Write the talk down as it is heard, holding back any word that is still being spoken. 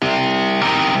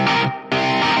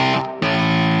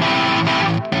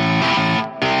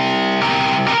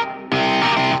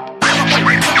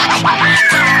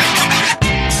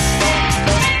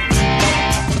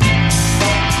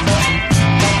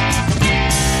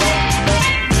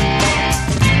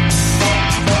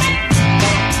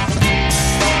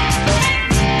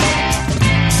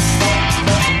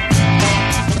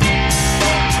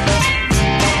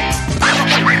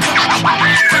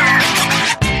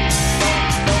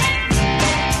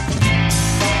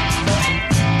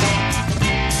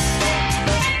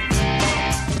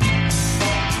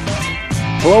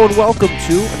Hello and welcome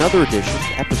to another edition,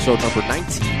 episode number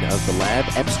 19 of the Lab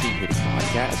Epstein Hitting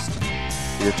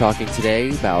Podcast. We are talking today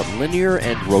about linear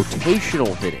and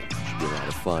rotational hitting. It should be a lot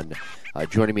of fun.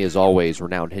 Joining me as always,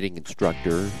 renowned hitting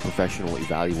instructor, professional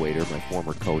evaluator, my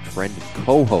former coach, friend, and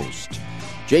co-host,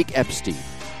 Jake Epstein,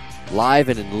 live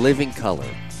and in living color.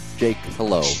 Jake,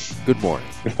 hello. Good morning.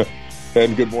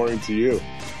 And good morning to you.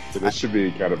 This should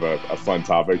be kind of a fun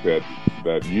topic that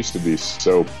used to be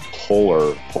so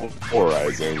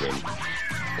polarizing and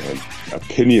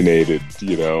opinionated,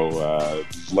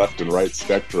 left and right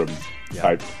spectrum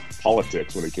type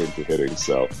politics when it came to hitting.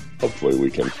 So hopefully we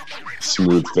can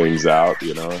smooth things out.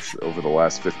 Over the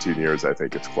last 15 years, I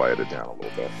think it's quieted down a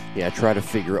little bit. Yeah, try to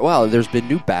figure it. Well, there's been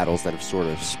new battles that have sort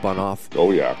of spun off.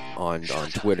 Oh yeah, on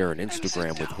Twitter and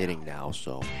Instagram with hitting now.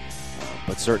 So.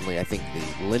 But certainly, I think the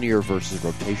linear versus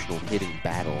rotational hitting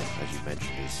battle, as you mentioned,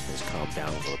 has calmed down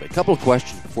a little bit. A couple of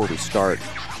questions before we start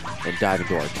and dive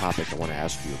into our topic I want to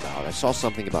ask you about. I saw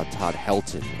something about Todd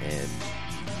Helton, and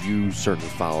you certainly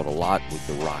followed a lot with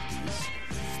the Rockies,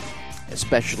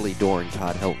 especially during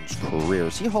Todd Helton's career.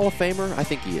 Is he a Hall of Famer? I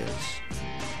think he is.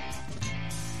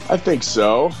 I think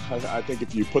so. I think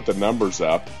if you put the numbers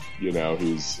up,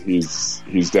 he's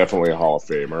definitely a Hall of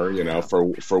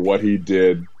Famer. For what he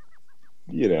did.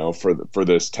 For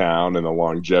this town and the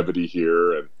longevity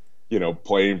here, and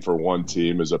playing for one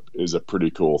team is a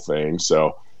pretty cool thing.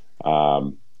 So,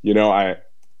 I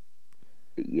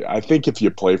think if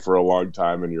you play for a long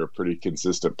time and you're a pretty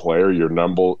consistent player, your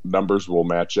numbers will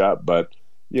match up. But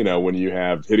when you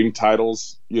have hitting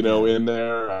titles, in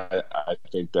there, I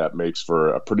think that makes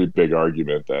for a pretty big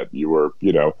argument that you were,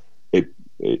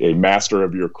 a master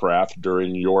of your craft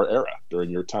during your era, during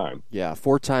your time. Yeah,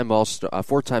 four-time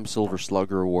Silver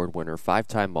Slugger Award winner,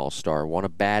 5-time All-Star, won a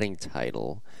batting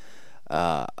title.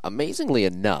 Amazingly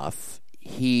enough,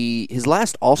 his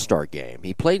last All-Star game,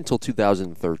 he played until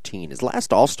 2013. His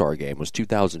last All-Star game was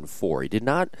 2004. He did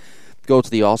not go to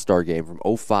the All-Star game from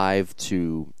 2005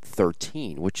 to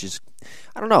 2013, which is,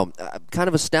 kind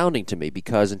of astounding to me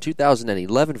because in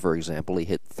 2011, for example, he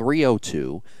hit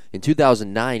 .302. In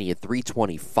 2009, he hit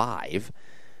 .325.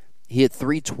 He hit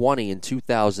 .320 in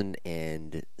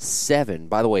 2007.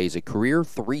 By the way, he's a career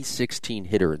 .316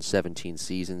 hitter in 17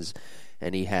 seasons,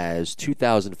 and he has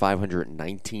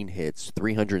 2,519 hits,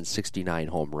 369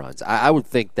 home runs. I would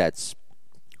think that's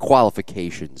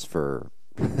qualifications for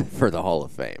the Hall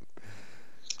of Fame.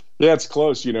 Yeah, it's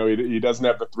close. He doesn't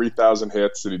have the 3,000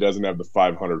 hits and he doesn't have the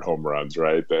 500 home runs,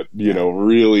 right? That,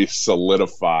 really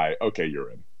solidify, okay,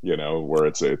 you're in, where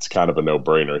it's kind of a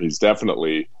no-brainer. He's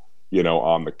definitely,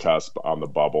 on the cusp, on the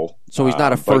bubble. So he's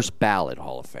not a first ballot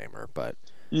Hall of Famer, but...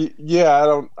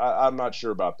 Yeah, I'm not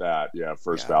sure about that. Yeah,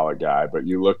 first ballot guy. But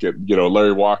you look at,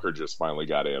 Larry Walker just finally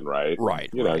got in, right? Right.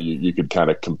 You could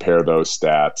kind of compare those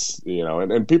stats,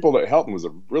 and people that Helton was a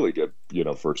really good,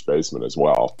 first baseman as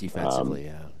well. Defensively,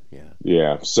 yeah.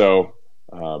 Yeah. So,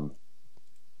 I'm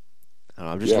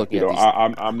just looking at these.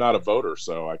 I'm not a voter,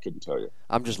 so I couldn't tell you.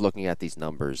 I'm just looking at these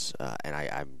numbers, and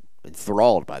I'm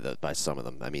enthralled by some of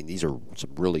them. I mean, these are some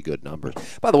really good numbers.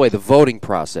 By the way, the voting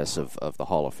process of the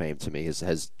Hall of Fame to me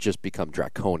has just become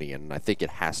draconian, and I think it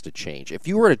has to change. If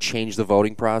you were to change the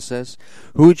voting process,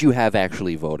 who would you have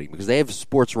actually voting? Because they have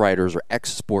sports writers or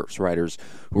ex-sports writers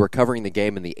who are covering the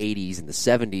game in the 80s and the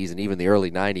 70s and even the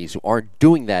early 90s who aren't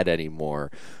doing that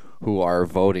anymore, who are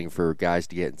voting for guys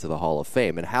to get into the Hall of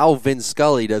Fame. And how Vin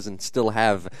Scully doesn't still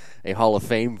have a Hall of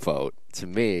Fame vote, to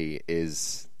me,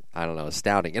 is,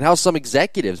 astounding. And how some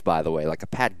executives, by the way, like a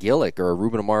Pat Gillick or a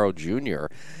Ruben Amaro Jr.,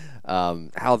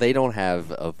 how they don't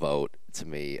have a vote, to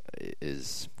me,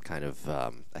 is kind of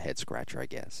a head-scratcher, I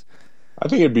guess. I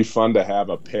think it'd be fun to have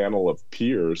a panel of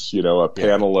peers, a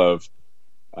panel of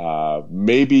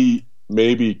maybe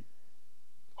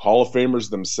Hall of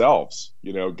Famers themselves,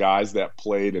 guys that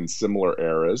played in similar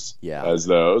eras as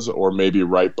those, or maybe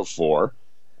right before.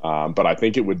 But I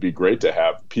think it would be great to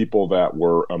have people that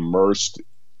were immersed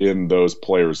in those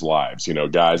players' lives,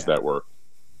 guys that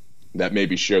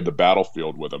maybe shared the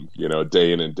battlefield with them,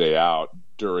 day in and day out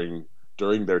during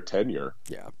their tenure.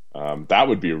 Yeah. That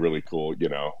would be really cool,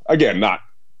 again, not,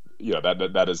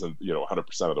 that isn't,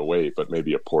 100% of the weight, but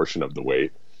maybe a portion of the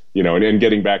weight. And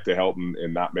getting back to Helton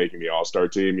and not making the All-Star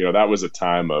team, that was a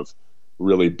time of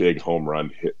really big home run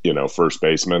hit, first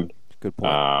baseman. Good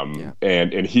point.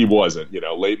 And he wasn't,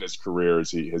 late in his career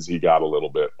as he got a little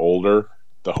bit older,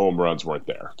 the home runs weren't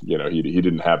there. He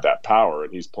didn't have that power,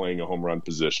 and he's playing a home run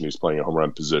position. He's playing a home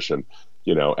run position,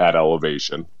 at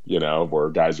elevation, where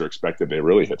guys are expected to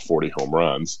really hit 40 home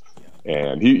runs.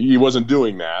 And he wasn't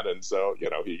doing that. And so,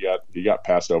 he got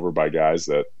passed over by guys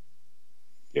that,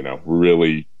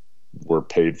 really were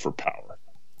paid for power.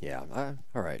 Yeah.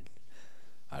 All right.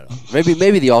 I don't know.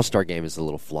 Maybe the All-Star game is a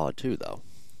little flawed too, though.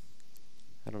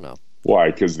 I don't know.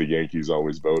 Why? Because the Yankees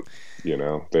always vote. You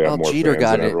know, they have Well, more Jeter fans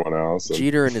got than it. everyone else. And...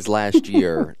 Jeter in his last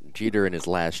year. Jeter in his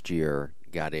last year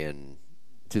got in.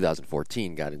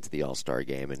 2014 got into the All-Star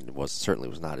game and certainly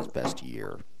was not his best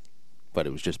year, but it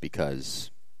was just because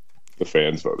the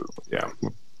fans voted. Yeah,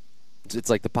 it's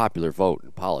like the popular vote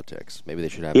in politics. Maybe they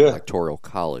should have Yeah. an electoral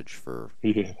college for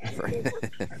the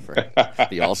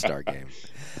All-Star game.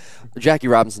 Jackie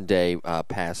Robinson Day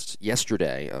passed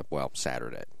yesterday.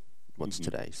 Saturday. What's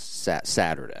today?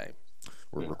 Saturday.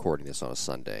 We're recording this on a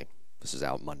Sunday. This is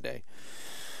out Monday.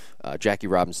 Jackie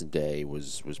Robinson Day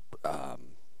was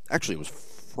actually it was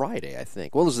Friday, I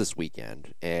think. Well, it was this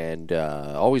weekend, and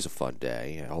always a fun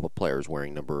day. All the players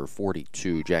wearing number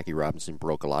 42. Jackie Robinson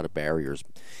broke a lot of barriers.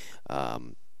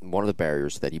 One of the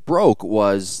barriers that he broke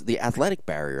was the athletic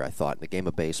barrier, I thought, in the game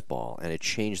of baseball, and it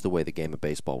changed the way the game of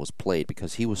baseball was played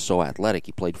because he was so athletic.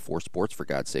 He played 4 sports, for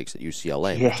God's sakes, at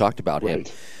UCLA. Yeah, we talked about right.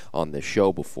 him on this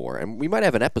show before, and we might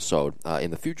have an episode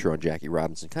in the future on Jackie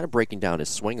Robinson, kind of breaking down his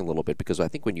swing a little bit, because I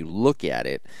think when you look at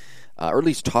it, or at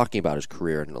least talking about his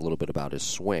career and a little bit about his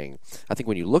swing, I think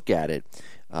when you look at it,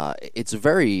 it's a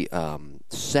very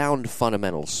sound,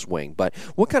 fundamental swing. But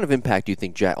what kind of impact do you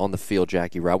think on the field,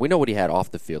 Jackie Rob? We know what he had off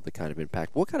the field, the kind of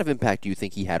impact. What kind of impact do you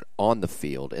think he had on the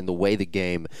field and the way the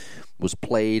game was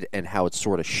played and how it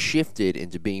sort of shifted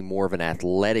into being more of an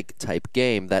athletic type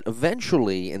game that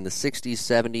eventually in the 60s,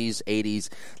 70s, 80s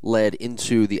led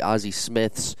into the Ozzie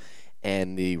Smiths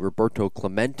and the Roberto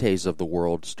Clementes of the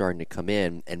world starting to come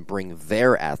in and bring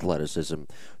their athleticism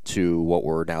to what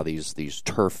were now these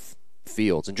turf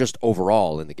fields, and just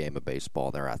overall in the game of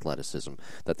baseball, their athleticism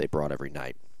that they brought every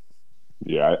night.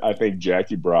 Yeah, I think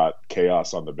Jackie brought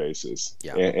chaos on the bases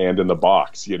and in the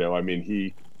box. You know, I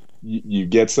mean, you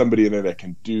get somebody in there that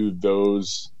can do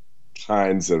those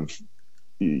kinds of,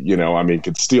 you know, I mean,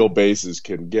 can steal bases,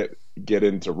 can get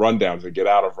into rundowns and get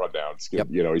out of rundowns.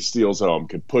 You know, he steals home,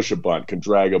 can push a bunt, can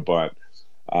drag a bunt.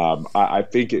 I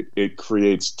think it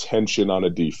creates tension on a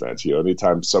defense. You know,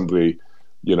 anytime somebody,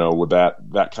 you know, with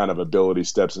that kind of ability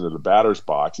steps into the batter's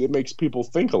box, it makes people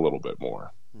think a little bit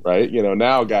more, right? You know,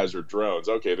 now guys are drones.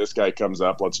 Okay, this guy comes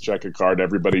up, let's check a card,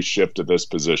 everybody shift to this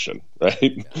position, right?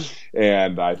 Yeah.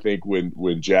 And I think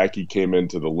when Jackie came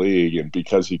into the league, and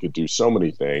because he could do so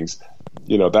many things,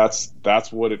 you know, that's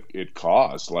what it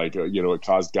caused. Like, you know, it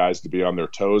caused guys to be on their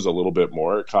toes a little bit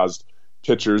more. It caused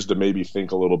pitchers to maybe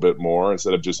think a little bit more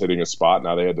instead of just hitting a spot.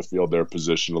 Now they had to field their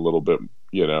position a little bit,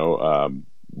 you know,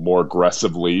 more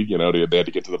aggressively. You know, they had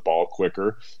to get to the ball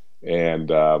quicker. And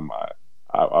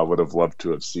I would have loved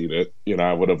to have seen it. You know,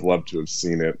 I would have loved to have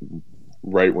seen it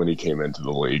right when he came into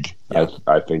the league. Yeah.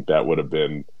 I think that would have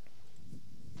been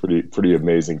pretty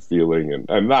amazing feeling,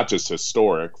 and not just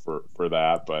historic for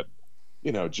that, but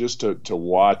you know, just to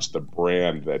watch the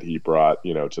brand that he brought,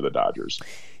 you know, to the Dodgers.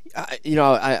 You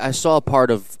know, I saw a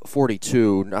part of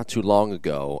 42 not too long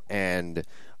ago, and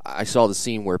I saw the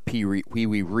scene where Pee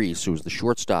Wee Reese, who was the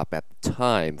shortstop at the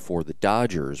time for the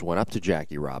Dodgers, went up to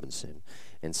Jackie Robinson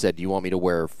and said, "Do you want me to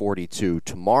wear 42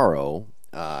 tomorrow?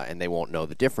 And they won't know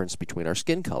the difference between our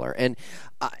skin color." And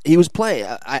he was playing.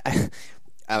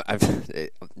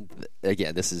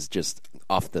 Again, this is just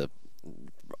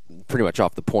pretty much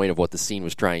off the point of what the scene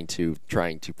was trying to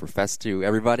profess to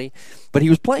everybody. But he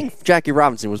was playing. Jackie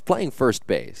Robinson was playing first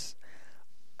base.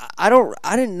 I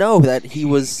didn't know that he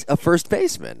was a first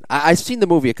baseman. I've seen the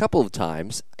movie a couple of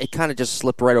times. It kind of just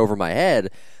slipped right over my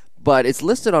head. But it's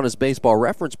listed on his baseball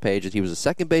reference page that he was a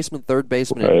second baseman, third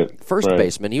baseman, and first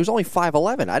baseman. He was only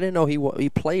 5'11". I didn't know he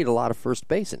played a lot of first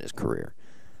base in his career.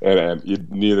 And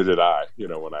neither did I. You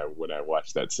know, when I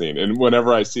watched that scene, and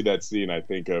whenever I see that scene, I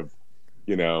think of,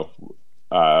 you know,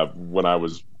 when I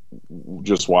was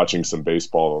just watching some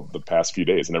baseball the past few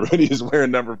days, and everybody is wearing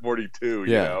number 42. You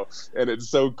know, and it's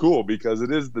so cool because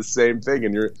it is the same thing,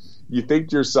 and you think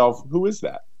to yourself, who is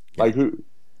that? Yeah. Like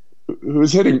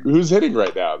who's hitting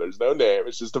right now? There's no name.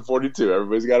 It's just a 42.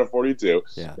 Everybody's got a 42.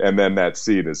 Yeah. And then that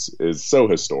scene is so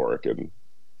historic, and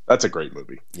that's a great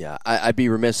movie. Yeah, I'd be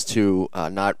remiss to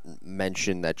not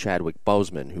mention that Chadwick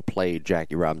Boseman, who played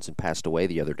Jackie Robinson, passed away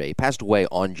the other day. He passed away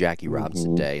on Jackie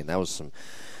Robinson Day, and that was some.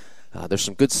 There's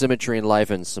some good symmetry in life,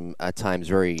 and some at times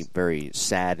very, very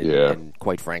sad and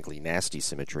quite frankly nasty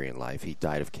symmetry in life. He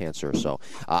died of cancer, so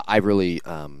I really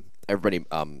everybody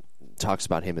talks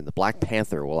about him in the Black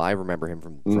Panther. Well, I remember him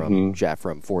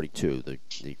from 42, the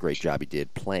great job he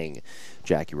did playing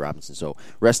Jackie Robinson. So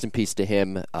rest in peace to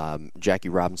him. Jackie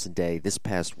Robinson Day this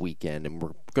past weekend, and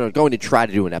we're going to try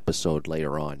to do an episode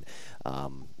later on.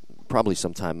 probably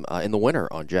sometime in the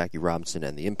winter on Jackie Robinson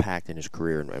and the impact in his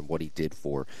career and what he did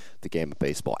for the game of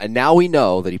baseball. And now we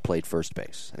know that he played first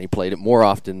base, and he played it more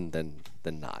often than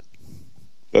not.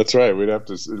 That's right. We'll have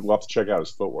to check out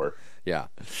his footwork. Yeah.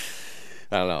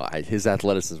 I don't know. His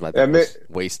athleticism, I think, was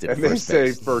wasted. And they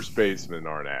say first basemen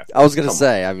aren't athletes. I was going to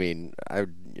say, I mean,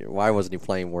 why wasn't he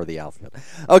playing more of the outfield?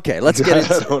 Okay, let's get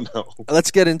into, I don't know.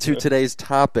 Let's get into today's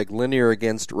topic: linear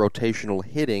against rotational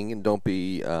hitting. And don't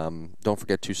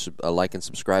forget to like and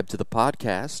subscribe to the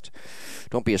podcast.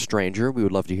 Don't be a stranger. We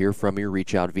would love to hear from you.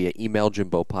 Reach out via email,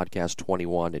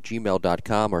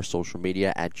 jimbopodcast21@gmail.com, our social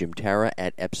media @JimTara,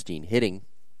 @Epstein Hitting.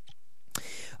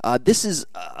 This is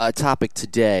a topic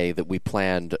today that we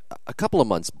planned a couple of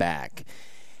months back,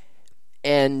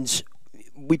 and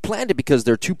we planned it because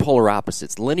they're two polar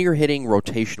opposites: linear hitting,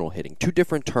 rotational hitting. Two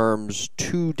different terms,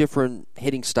 two different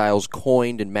hitting styles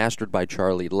coined and mastered by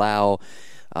Charlie Lau,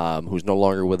 who's no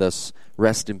longer with us,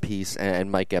 rest in peace,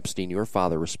 and Mike Epstein, your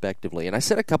father, respectively. And I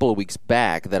said a couple of weeks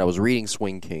back that I was reading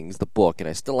Swing Kings, the book, and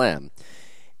I still am.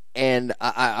 And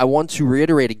I want to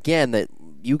reiterate again that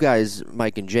you guys,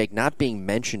 Mike and Jake, not being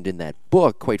mentioned in that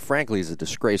book, quite frankly, is a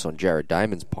disgrace on Jared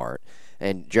Diamond's part.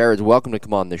 And Jared's welcome to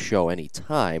come on the show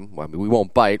anytime. Well, I mean, we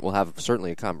won't bite. We'll have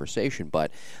certainly a conversation. But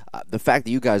the fact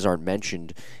that you guys aren't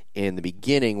mentioned in the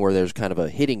beginning, where there's kind of a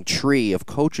hitting tree of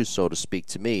coaches, so to speak,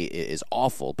 to me, is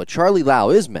awful. But Charlie Lau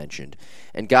is mentioned,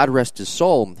 and God rest his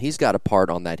soul, he's got a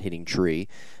part on that hitting tree.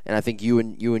 And I think you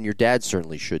and your dad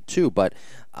certainly should too. But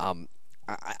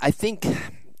I think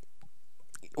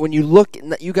when you look,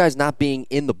 you guys not being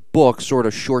in the book sort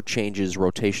of shortchanges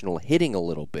rotational hitting a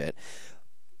little bit.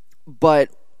 But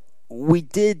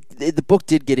the book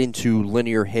did get into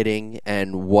linear hitting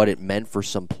and what it meant for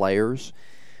some players.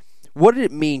 What did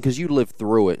it mean, because you lived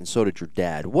through it and so did your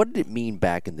dad, what did it mean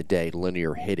back in the day,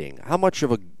 linear hitting? How much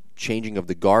of a changing of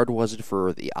the guard was it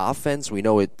for the offense? We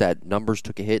know that numbers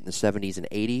took a hit in the 70s and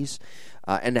 80s.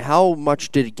 And how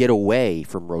much did it get away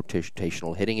from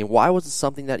rotational hitting, and why was it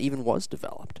something that even was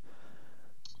developed?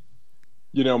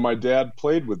 You know, my dad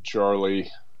played with Charlie,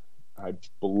 I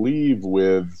believe,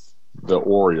 with the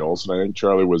Orioles, and I think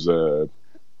Charlie was I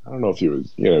don't know if he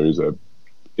was, he was a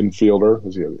infielder.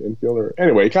 Was he an infielder?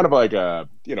 Anyway, kind of like a,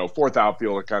 fourth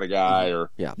outfielder kind of guy, or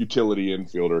utility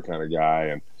infielder kind of guy.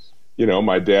 And,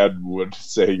 my dad would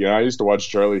say, I used to watch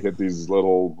Charlie hit these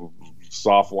little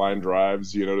soft line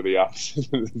drives, to the opposite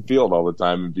field all the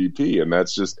time in VP. And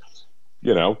that's just,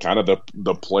 kind of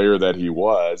the player that he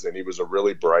was. And he was a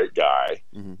really bright guy.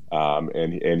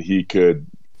 Mm-hmm. And he could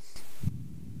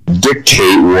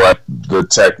dictate what the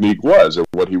technique was, or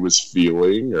what he was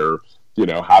feeling, or,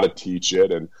 how to teach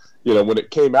it. And, when it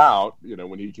came out,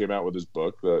 when he came out with his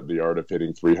book, The Art of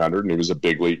Hitting 300, and he was a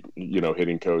big league,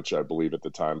 hitting coach, I believe at the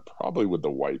time, probably with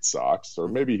the White Sox, or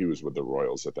maybe he was with the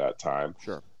Royals at that time.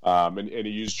 Sure. And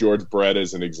he used George Brett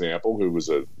as an example, who was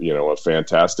a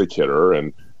fantastic hitter.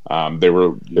 And they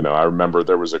were, I remember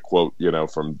there was a quote,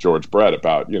 from George Brett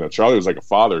about, Charlie was like a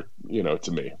father,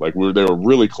 to me. Like they were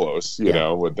really close,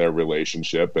 with their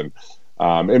relationship. And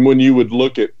when you would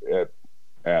look at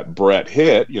Brett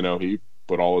hit, he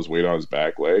put all his weight on his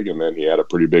back leg, and then he had a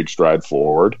pretty big stride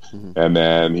forward, mm-hmm. and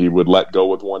then he would let go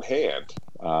with one hand.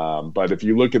 But if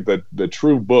you look at the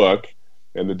true book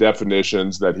and the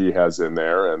definitions that he has in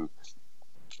there, and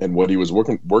what he was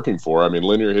working for, I mean,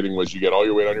 linear hitting was you get all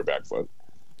your weight on your back foot,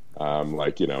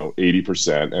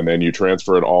 80%, and then you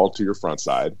transfer it all to your front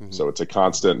side. Mm-hmm. So it's a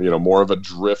constant, more of a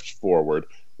drift forward,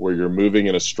 where you're moving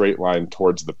in a straight line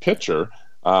towards the pitcher.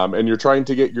 And you're trying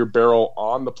to get your barrel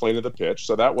on the plane of the pitch.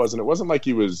 So it wasn't like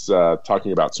he was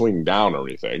talking about swinging down or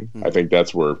anything. Mm-hmm. I think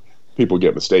that's where people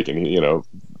get mistaken.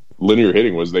 Linear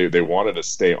hitting was they wanted to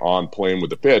stay on plane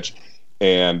with the pitch.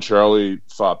 And Charlie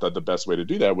thought that the best way to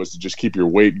do that was to just keep your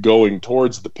weight going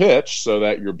towards the pitch, so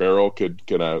that your barrel could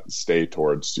stay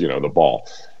towards, the ball.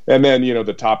 And then,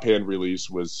 the top hand release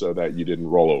was so that you didn't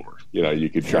roll over. You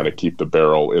could kind of keep the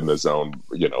barrel in the zone,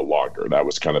 longer. That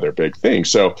was kind of their big thing.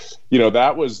 So,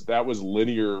 that was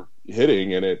linear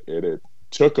hitting, and it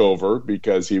took over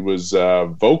because he was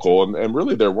vocal. And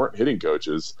really, there weren't hitting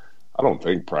coaches, I don't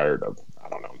think, prior to, I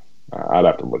don't know, I'd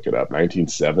have to look it up,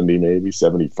 1970 maybe,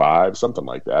 75, something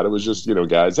like that. It was just,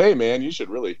 guys, hey, man, you should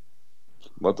really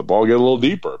let the ball get a little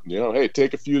deeper. Hey,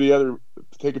 take a few of the other.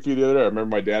 I remember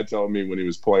my dad telling me when he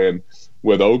was playing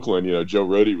with Oakland, Joe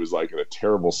Rohde was like in a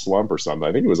terrible slump or something.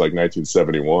 I think it was like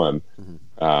 1971.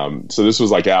 Mm-hmm. So this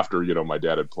was like after, my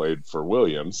dad had played for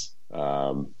Williams. It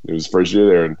was his first year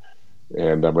there.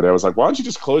 And my dad was like, why don't you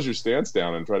just close your stance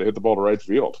down and try to hit the ball to right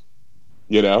field?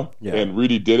 Yeah. And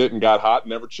Rudy did it and got hot and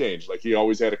never changed. Like, he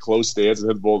always had a close stance and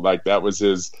hit the ball. Like, that was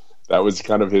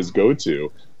kind of his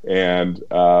go-to. And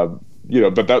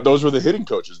but those were the hitting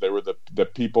coaches. They were the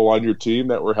people on your team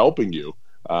that were helping you.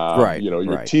 Right, Your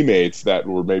right. teammates that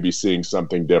were maybe seeing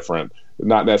something different,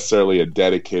 not necessarily a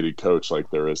dedicated coach like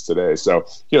there is today. So,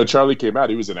 Charlie came out,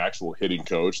 he was an actual hitting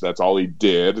coach. That's all he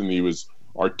did. And he was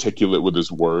articulate with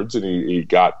his words, and he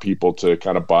got people to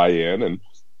kind of buy in.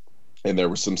 And there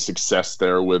was some success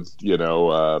there with,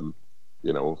 with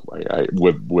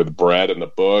Brett in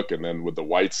the book, and then with the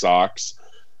White Sox.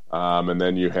 And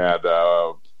then you had,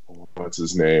 what's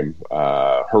his name?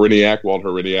 Heriniak. Walt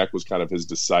Heriniak was kind of his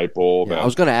disciple. Yeah, I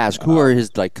was going to ask, who are his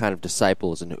kind of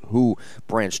disciples, and who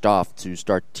branched off to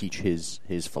start to teach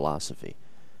his philosophy?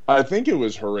 I think it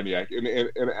was Heriniak.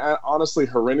 And honestly,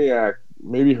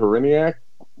 maybe Heriniak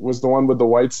was the one with the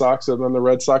White Sox and then the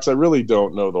Red Sox. I really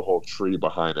don't know the whole tree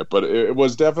behind it, but it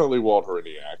was definitely Walt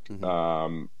Heriniak.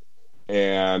 Mm-hmm.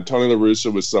 And Tony La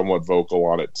Russa was somewhat vocal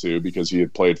on it too, because he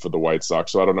had played for the White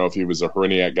Sox. So I don't know if he was a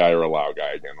Heriniak guy or a Lau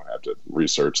guy. Again, I'll have to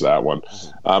research that one.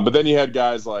 Mm-hmm. But then you had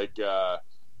guys like,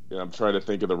 I'm trying to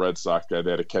think of the Red Sox guy.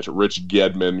 They had to catch it. Rich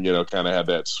Gedman, kind of had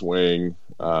that swing.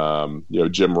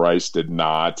 Jim Rice did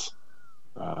not.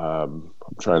 I'm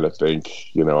trying to think,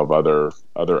 of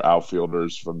other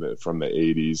outfielders from the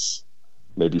 80s.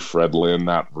 Maybe Fred Lynn,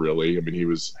 not really. I mean, he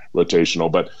was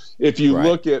rotational. But if you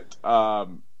look at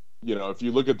if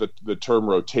you look at the term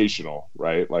rotational,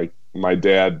 right? Like my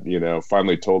dad,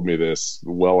 finally told me this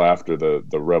well after the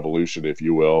revolution, if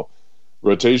you will.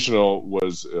 Rotational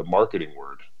was a marketing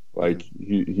word. Like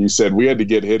he said, we had to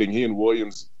get hitting. He and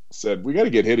Williams said, we got to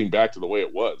get hitting back to the way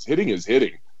it was. Hitting is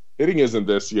hitting. Hitting isn't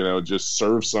this, just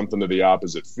serve something to the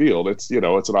opposite field. It's,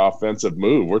 it's an offensive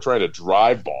move. We're trying to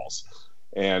drive balls.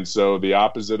 And so the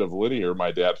opposite of linear,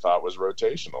 my dad thought, was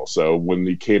rotational. So when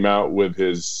he came out with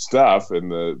his stuff in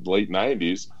the late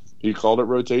 90s, he called it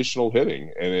rotational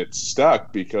hitting. And it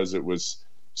stuck because it was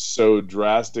so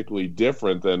drastically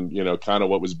different than, kind of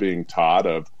what was being taught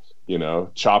of,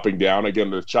 chopping down.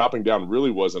 Again, the chopping down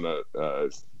really wasn't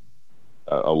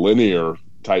a linear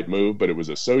type move, but it was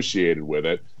associated with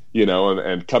it.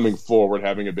 And coming forward,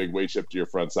 having a big weight shift to your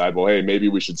front side. Well, hey, maybe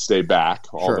we should stay back.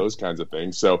 All those kinds of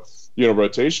things. So,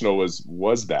 rotational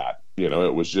was that.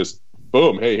 It was just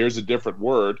boom. Hey, here's a different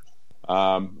word.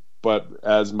 But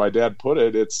as my dad put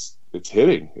it, it's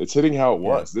hitting. It's hitting how it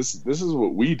was. This is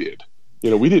what we did.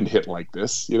 We didn't hit like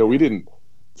this. We didn't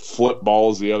flip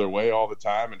balls the other way all the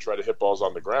time and try to hit balls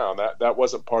on the ground. That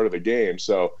wasn't part of the game.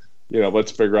 So,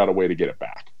 let's figure out a way to get it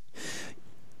back.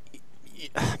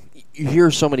 You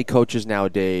hear so many coaches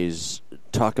nowadays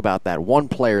talk about that one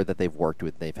player that they've worked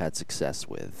with, they've had success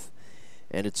with,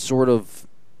 and it sort of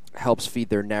helps feed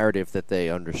their narrative that they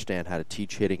understand how to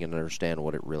teach hitting and understand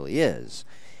what it really is.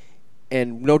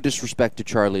 And no disrespect to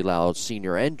Charlie Lau,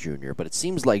 Sr. and Jr., but it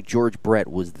seems like George Brett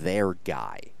was their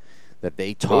guy that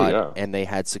they taught and they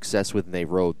had success with, and they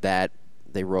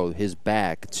rode his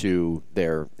back to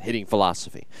their hitting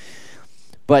philosophy.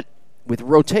 But with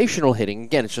rotational hitting,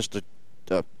 again, it's just a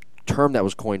term that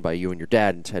was coined by you and your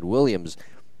dad and Ted Williams.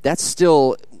 That's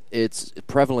still, it's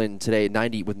prevalent today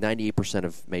with 98%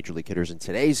 of major league hitters in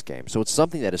today's game. So it's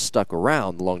something that has stuck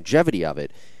around. The longevity of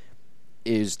it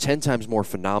is 10 times more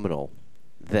phenomenal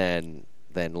than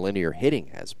linear hitting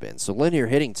has been. So linear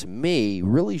hitting, to me,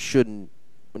 really shouldn't,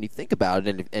 when you think about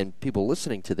it, and people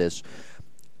listening to this,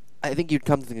 I think you'd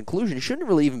come to the conclusion it shouldn't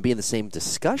really even be in the same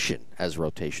discussion as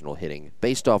rotational hitting,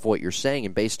 based off what you're saying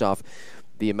and based off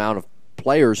the amount of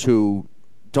players who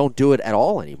don't do it at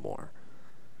all anymore.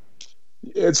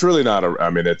 It's really not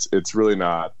it's really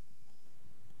not,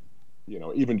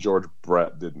 even George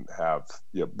Brett didn't have,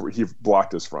 he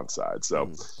blocked his front side.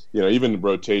 So, even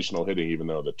rotational hitting, even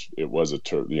though it was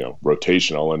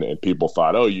rotational and people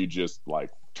thought, oh, you just like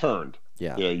turned,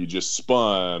 you just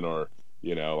spun, or,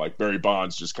 like Barry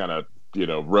Bonds just kind of,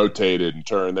 rotated and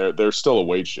turned. There's still a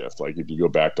weight shift. Like if you go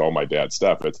back to all my dad's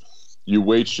stuff, it's, you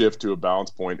weight shift to a balance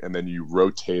point and then you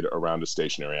rotate around a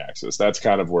stationary axis. That's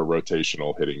kind of where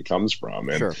rotational hitting comes from.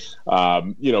 And,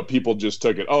 people just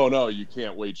took it, oh, no, you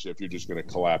can't weight shift. You're just going to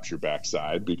collapse your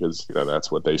backside because,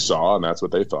 that's what they saw and that's what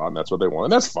they thought and that's what they want.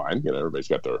 And that's fine. Everybody's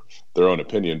got their own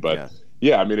opinion. But,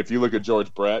 if you look at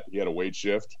George Brett, he had a weight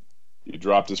shift. He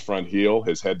dropped his front heel.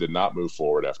 His head did not move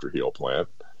forward after heel plant.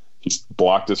 He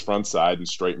blocked his front side and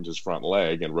straightened his front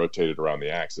leg and rotated around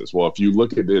the axis. Well, if you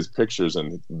look at his pictures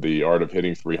in The Art of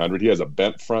Hitting 300, he has a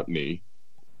bent front knee.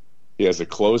 He has a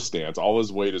closed stance. All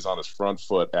his weight is on his front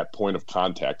foot at point of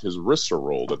contact. His wrists are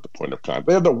rolled at the point of contact.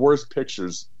 They have the worst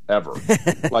pictures ever.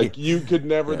 Like you could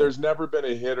never, there's never been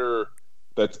a hitter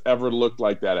that's ever looked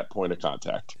like that at point of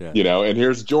contact. Yeah. And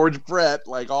here's George Brett,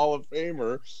 like Hall of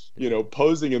Famer,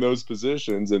 posing in those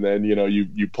positions, and then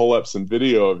you pull up some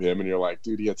video of him and you're like,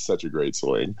 dude, he had such a great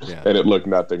swing. Yeah. And it looked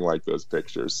nothing like those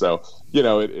pictures. So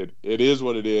it is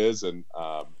what it is. And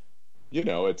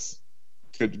it's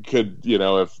could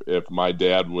if my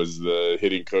dad was the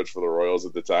hitting coach for the Royals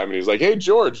at the time and he's like, hey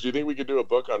George, do you think we could do a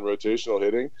book on rotational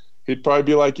hitting? He'd probably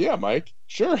be like, yeah, Mike,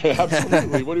 sure,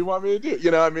 absolutely. What do you want me to do?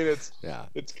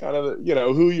 It's kind of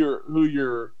who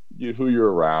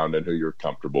you're around and who you're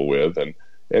comfortable with and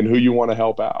who you want to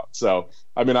help out. So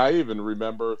I even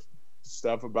remember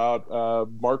stuff about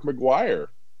Mark McGwire,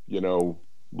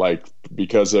 like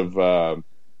because of Tony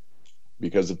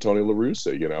La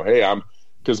Russa. Hey,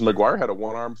 because McGwire had a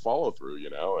one-arm follow-through,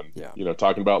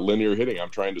 talking about linear hitting.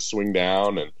 I'm trying to swing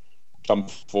down and come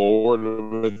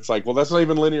forward. It's like, well, that's not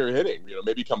even linear hitting.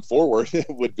 Maybe come forward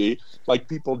would be. Like,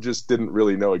 people just didn't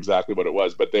really know exactly what it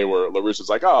was, but La Russa's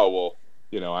like, oh, well,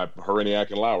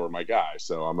 Heriniak and Lauer are my guy,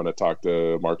 so I'm going to talk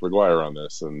to Mark McGwire on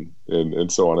this, and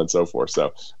so on and so forth.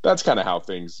 So that's kind of how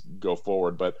things go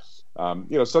forward. But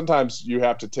sometimes you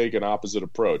have to take an opposite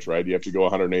approach, right? You have to go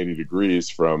 180 degrees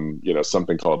from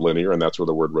something called linear, and that's where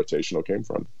the word rotational came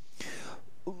from.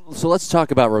 So let's talk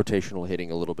about rotational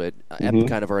hitting a little bit. Eb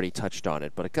kind of already touched on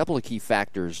it, but a couple of key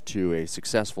factors to a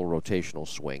successful rotational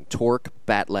swing: torque,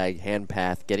 bat lag, hand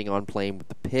path, getting on plane with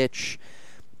the pitch,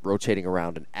 rotating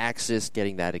around an axis,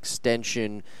 getting that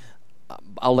extension.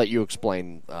 I'll let you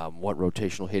explain what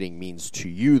rotational hitting means to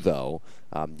you, though.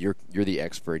 You're the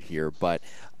expert here, but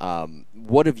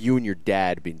what have you and your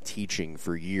dad been teaching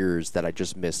for years that I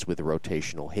just missed with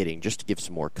rotational hitting, just to give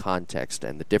some more context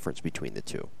and the difference between the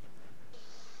two?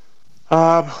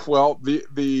 Well,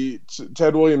 the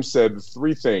Ted Williams said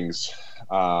three things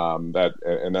and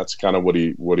that's kind of what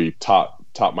he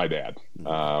taught my dad.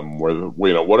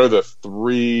 What are the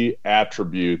three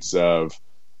attributes of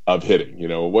hitting?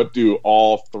 What do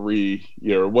all three?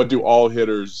 What do all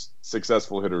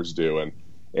successful hitters do?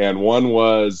 And one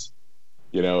was,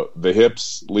 the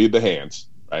hips lead the hands,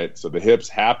 right? So the hips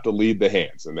have to lead the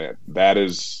hands, and that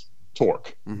is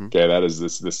torque. Okay, that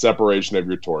is the separation of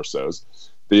your torsos.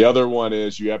 The other one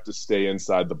is you have to stay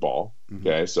inside the ball.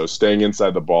 Okay, so staying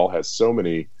inside the ball has so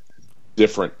many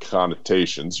different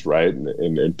connotations, right?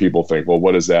 And people think, well,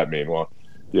 what does that mean? Well,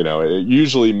 it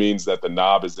usually means that the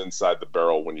knob is inside the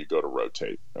barrel when you go to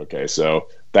rotate. Okay, so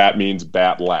that means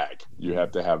bat lag. You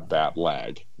have to have bat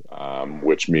lag,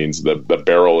 which means the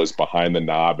barrel is behind the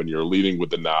knob and you're leading with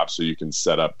the knob so you can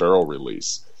set up barrel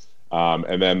release.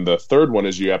 And then the third one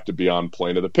is you have to be on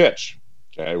plane of the pitch,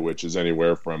 okay, which is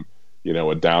anywhere from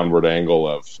a downward angle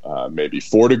of maybe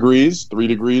 4 degrees, 3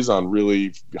 degrees on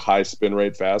really high spin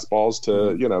rate fastballs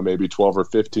to maybe 12 or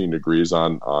 15 degrees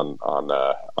on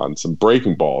some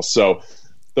breaking balls. So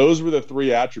those were the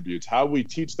three attributes. How we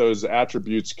teach those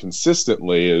attributes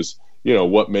consistently is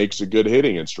what makes a good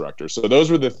hitting instructor. So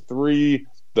those were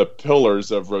the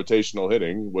pillars of rotational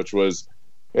hitting, which was,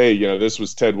 hey, this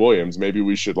was Ted Williams. Maybe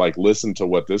we should listen to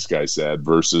what this guy said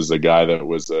versus a guy that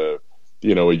was a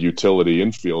utility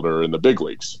infielder in the big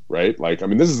leagues, right?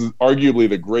 This is arguably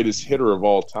the greatest hitter of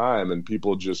all time, and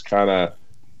people just kind of,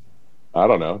 I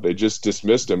don't know, they just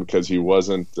dismissed him because he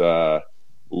wasn't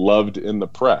loved in the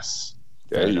press.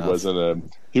 Okay?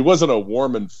 He wasn't a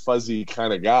warm and fuzzy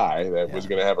kind of guy that was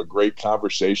going to have a great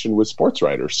conversation with sports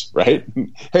writers, right?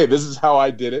 Hey, this is how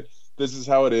I did it. This is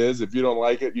how it is. If you don't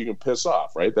like it, you can piss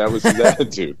off, right? That was his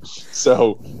attitude.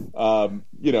 So,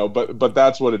 but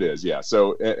that's what it is. Yeah.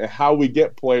 So how we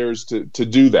get players to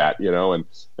do that,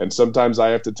 and sometimes I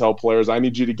have to tell players, I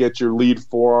need you to get your lead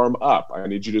forearm up. I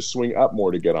need you to swing up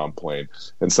more to get on plane.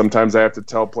 And sometimes I have to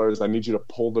tell players, I need you to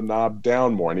pull the knob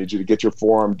down more. I need you to get your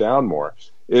forearm down more.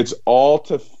 It's all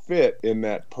to fit in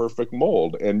that perfect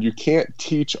mold. And you can't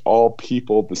teach all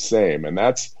people the same. And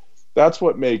that's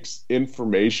what makes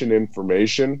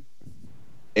information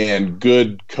and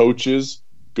good coaches.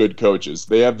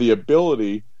 They have the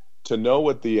ability to know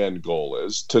what the end goal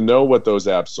is, to know what those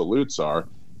absolutes are,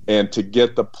 and to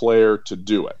get the player to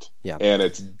do it. Yeah. And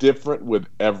it's different with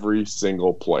every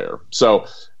single player. So,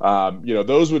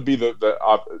 those would be the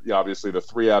obviously the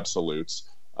three absolutes.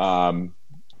 How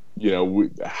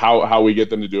we get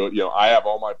them to do it. I have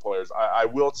all my players. I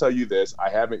will tell you this. I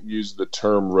haven't used the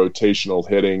term rotational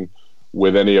hitting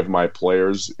with any of my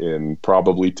players in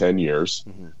probably 10 years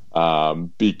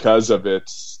because of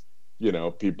its,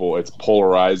 it's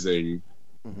polarizing,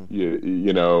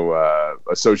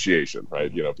 association,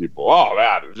 right? People,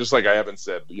 that, just like I haven't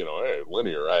said, hey,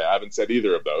 linear. I haven't said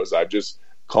either of those. I just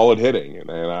call it hitting.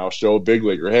 And I'll show a big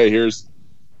leaguer, hey, here's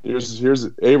Here's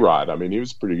A-Rod. I mean, he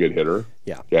was a pretty good hitter.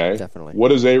 Yeah, Okay. definitely. What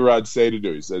does A-Rod say to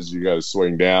do? He says you got to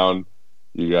swing down,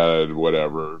 you got to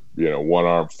whatever, one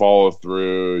arm follow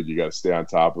through, you got to stay on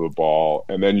top of the ball.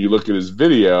 And then you look at his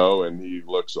video and he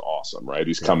looks awesome, right?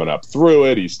 He's coming up through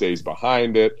it, he stays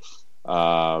behind it.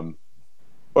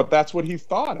 But that's what he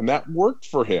thought, and that worked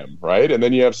for him, right? And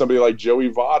then you have somebody like Joey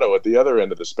Votto at the other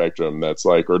end of the spectrum that's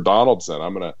like, or Donaldson. I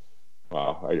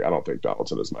don't think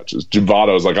Donaldson as much as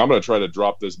Votto's like, I'm going to try to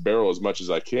drop this barrel as much as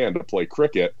I can to play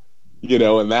cricket,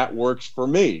 and that works for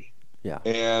me. Yeah.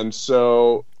 And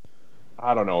so,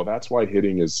 I don't know. That's why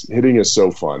hitting is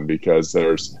so fun, because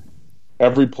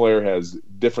every player has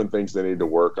different things they need to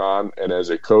work on, and as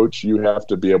a coach, you have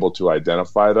to be able to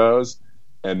identify those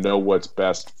and know what's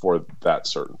best for that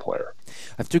certain player. I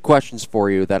have two questions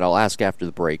for you that I'll ask after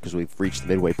the break because we've reached the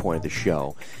midway point of the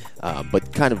show.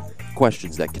 But kind of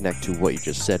questions that connect to what you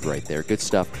just said right there. Good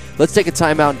stuff. Let's take a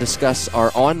time out and discuss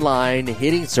our online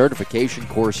hitting certification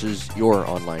courses, your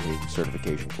online hitting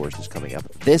certification courses coming up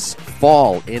this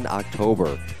fall in October.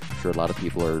 I'm sure a lot of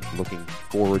people are looking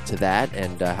forward to that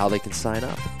and how they can sign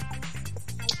up.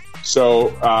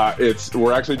 So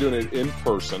we're actually doing it in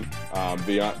person.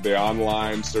 The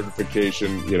online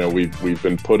certification, we've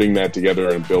been putting that together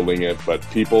and building it, but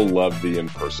people love the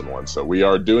in-person one. So we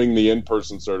are doing the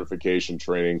in-person certification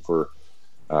training for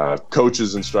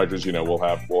coaches, instructors. We'll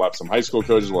have some high school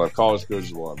coaches, we'll have college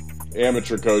coaches, we'll have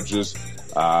amateur coaches,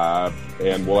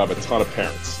 and we'll have a ton of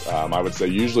parents. I would say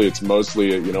usually it's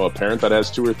mostly a parent that has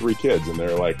 2 or 3 kids, and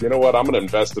they're like, you know what, I'm going to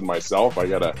invest in myself. I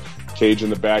got a cage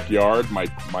in the backyard. My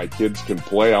kids can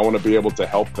play. I want to be able to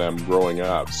help them growing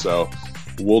up. So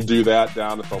we'll do that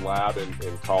down at the lab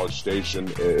in College Station.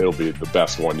 It'll be the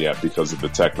best one yet because of the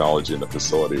technology and the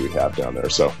facility we have down there.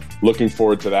 So looking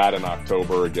forward to that in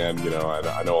October. Again,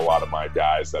 I know a lot of my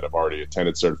guys that have already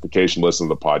attended certification listen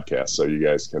to the podcast. So you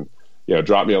guys can,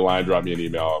 drop me a line, drop me an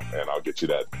email, and I'll get you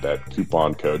that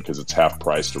coupon code because it's half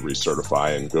price to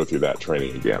recertify and go through that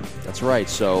training again. That's right.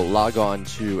 So log on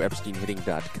to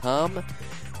EpsteinHitting.com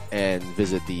and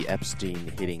visit the Epstein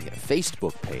Hitting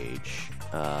Facebook page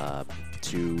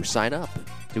to sign up.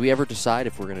 Do we ever decide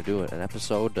if we're going to do an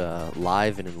episode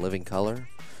live and in living color?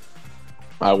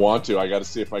 I want to. I got to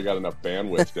see if I got enough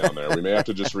bandwidth down there. We may have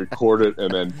to just record it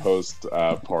and then post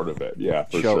part of it. Yeah,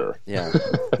 for sure. Yeah,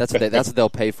 that's what they'll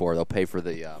pay for. They'll pay for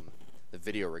the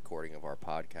video recording of our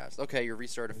podcast. Okay, you're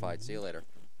recertified. See you later.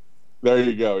 There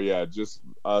you go. Yeah, just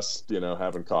us,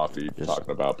 having coffee, talking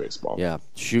about baseball. Yeah,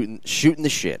 shooting the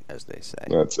shit, as they say.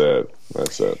 That's it.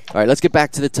 All right, let's get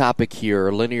back to the topic here: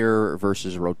 linear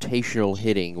versus rotational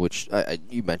hitting, which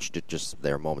you mentioned it just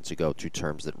there moments ago. 2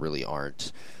 terms that really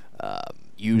aren't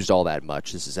used all that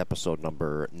much. This is episode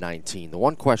number 19.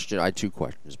 I had 2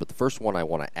 questions, but the first one I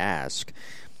want to ask,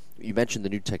 you mentioned the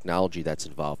new technology that's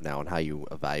involved now and how you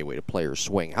evaluate a player's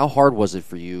swing. How hard was it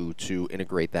for you to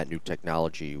integrate that new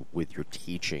technology with your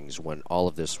teachings when all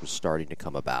of this was starting to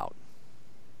come about?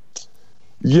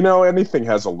 Anything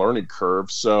has a learning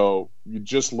curve, so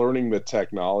just learning the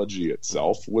technology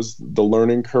itself was the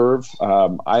learning curve.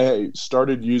 I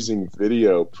started using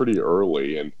video pretty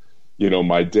early, and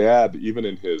my dad, even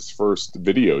in his first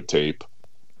videotape,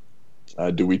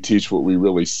 Do We Teach What We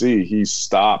Really See?, he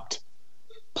stopped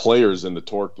players in the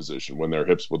torque position when their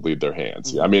hips would leave their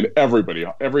hands. I mean, every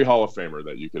Hall of Famer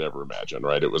that you could ever imagine,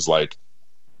 right? It was like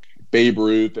Babe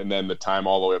Ruth, and then the time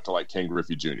all the way up to like Ken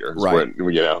Griffey Jr. Right.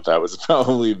 When, that was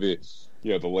probably the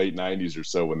late 90s or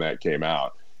so when that came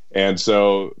out. And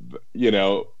so,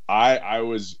 I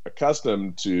was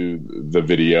accustomed to the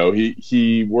video.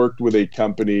 He worked with a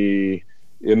company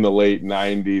in the late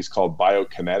 90s called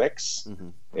Biokinetics,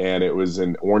 and it was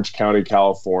in Orange County,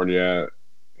 California.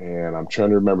 And I'm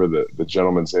trying to remember the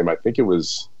gentleman's name. I think it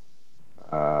was,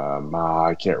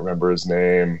 I can't remember his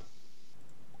name.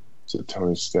 Is it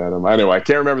Tony Statham? Anyway, I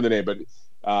can't remember the name, but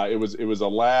it was a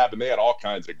lab, and they had all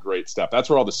kinds of great stuff. That's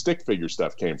where all the stick figure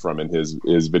stuff came from in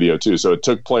his video too. So it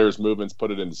took players' movements,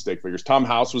 put it into stick figures. Tom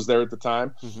House was there at the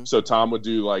time, so Tom would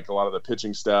do like a lot of the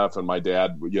pitching stuff, and my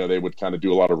dad, they would kind of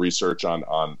do a lot of research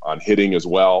on hitting as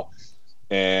well.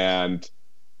 And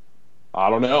I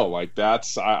don't know, like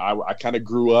I kind of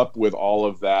grew up with all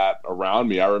of that around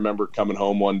me. I remember coming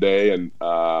home one day and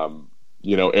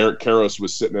Eric Karros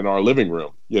was sitting in our living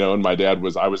room, and I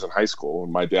was in high school,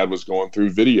 and my dad was going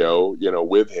through video,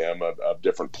 with him of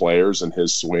different players and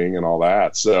his swing and all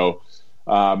that. So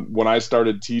When I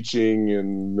started teaching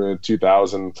in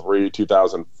 2003,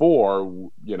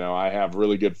 2004, I have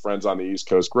really good friends on the East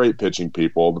Coast, great pitching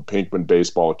people, the Pinkman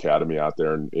Baseball Academy out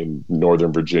there in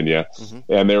Northern Virginia. Mm-hmm.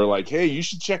 And they were like, hey, you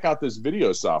should check out this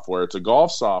video software. It's a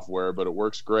golf software, but it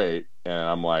works great. And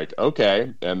I'm like,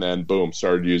 okay. And then, boom,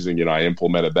 started using, I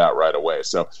implemented that right away.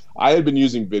 So I had been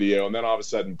using video, and then all of a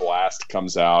sudden Blast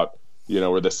comes out,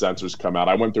 where the sensors come out.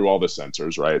 I went through all the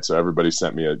sensors, right? So everybody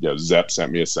sent me Zep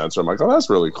sent me a sensor. I'm like, oh, that's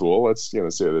really cool. Let's, see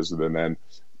this. And then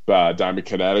Diamond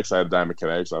Kinetics, I had Diamond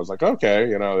Kinetics. I was like,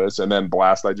 okay, this. And then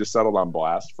Blast, I just settled on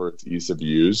Blast for its ease of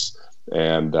use.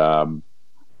 And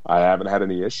I haven't had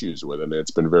any issues with it.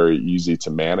 It's been very easy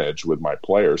to manage with my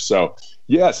players. So,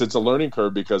 yes, it's a learning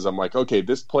curve because I'm like, okay,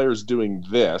 this player's doing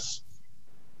this.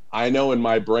 I know in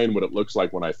my brain what it looks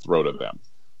like when I throw to them.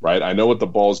 Right, I know what the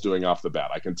ball's doing off the bat.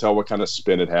 I can tell what kind of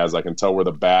spin it has. I can tell where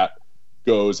the bat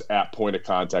goes at point of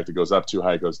contact. It goes up too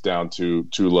high, it goes down too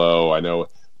low. I know,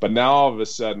 but now all of a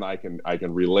sudden I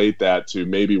can relate that to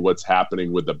maybe what's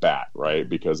happening with the bat, right?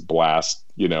 Because Blast,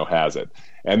 has it,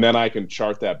 and then I can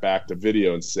chart that back to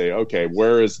video and say, okay,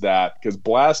 where is that? Because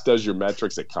Blast does your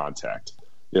metrics at contact.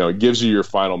 It gives you your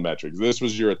final metrics. This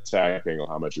was your attack angle,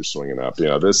 how much you're swinging up.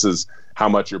 This is how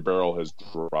much your barrel has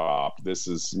dropped. This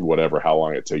is whatever, how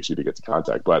long it takes you to get to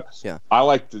contact. But yeah. I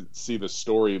like to see the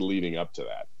story leading up to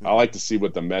that. I like to see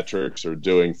what the metrics are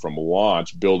doing from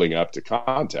launch building up to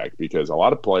contact, because a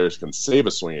lot of players can save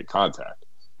a swing at contact.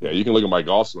 Yeah, you can look at my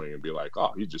golf swing and be like,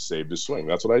 oh, he just saved his swing.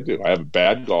 That's what I do. I have a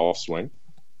bad golf swing.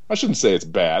 I shouldn't say it's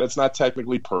bad. It's not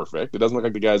technically perfect. It doesn't look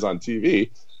like the guys on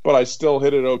TV, but I still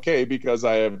hit it okay because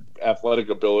I have athletic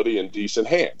ability and decent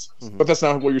hands. Mm-hmm. But that's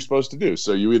not what you're supposed to do.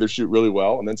 So you either shoot really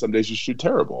well, and then some days you shoot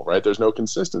terrible, right? There's no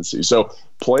consistency. So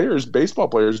baseball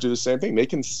players do the same thing. They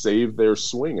can save their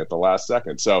swing at the last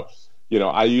second. So,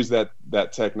 I use that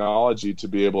technology to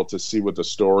be able to see what the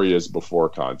story is before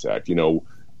contact.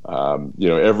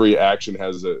 Every action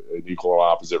has an equal or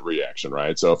opposite reaction,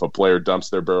 right? So if a player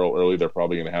dumps their barrel early, they're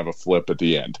probably going to have a flip at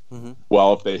the end. Mm-hmm.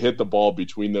 Well, if they hit the ball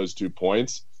between those 2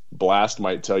 points, Blast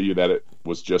might tell you that it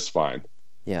was just fine.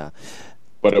 Yeah.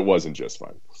 But it wasn't just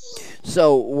fine.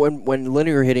 So when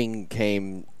linear hitting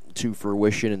came to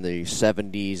fruition in the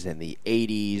 70s and the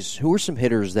 80s, who were some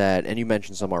hitters that, and you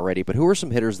mentioned some already, but who were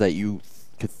some hitters that you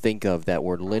could think of that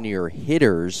were linear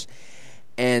hitters?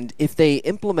 And if they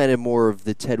implemented more of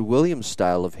the Ted Williams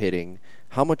style of hitting,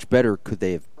 how much better could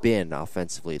they have been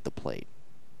offensively at the plate?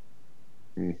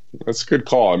 That's a good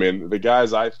call. I mean, the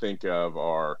guys I think of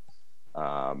are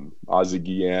Ozzie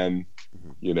Guillen,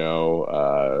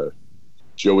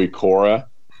 Joey Cora.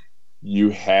 You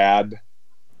had,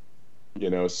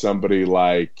 somebody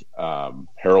like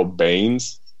Harold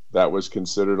Baines that was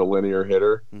considered a linear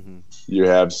hitter. Mm-hmm. You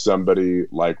have somebody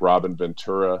like Robin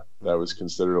Ventura that was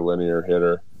considered a linear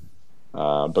hitter.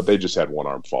 But they just had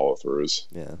one-arm follow-throughs.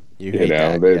 Yeah,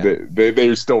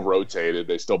 they still rotated.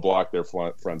 They still blocked their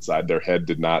front side. Their head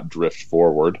did not drift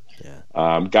forward. Yeah.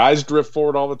 Guys drift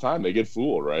forward all the time. They get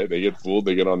fooled, right? They get fooled.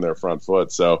 They get on their front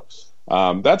foot. So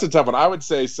that's a tough one. I would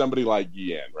say somebody like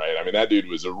Guillen, right? I mean, that dude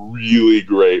was a really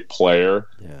great player,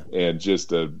 and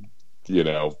just a,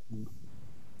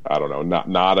 I don't know,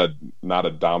 not a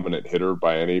dominant hitter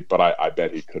by any, but I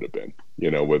bet he could have been,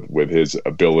 with his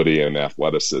ability and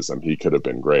athleticism, he could have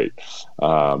been great.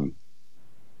 I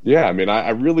mean,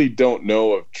 I really don't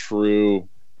know of true,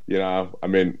 guys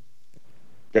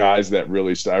that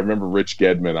really, I remember Rich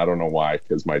Gedman. I don't know why,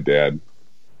 because my dad,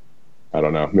 I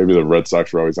don't know, maybe the Red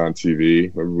Sox were always on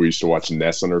TV. Maybe we used to watch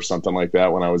Nesson or something like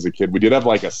that when I was a kid. We did have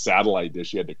like a satellite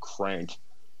dish you had to crank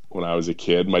when I was a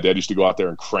kid. My dad used to go out there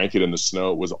and crank it in the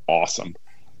snow. It was awesome.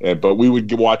 But we'd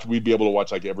be able to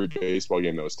watch like every baseball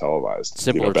game that was televised.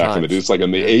 Simpler back times. in the days, like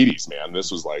in the 80s, man.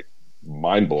 This was like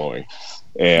mind-blowing.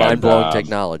 Mind-blowing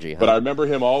technology. Huh? But I remember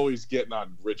him always getting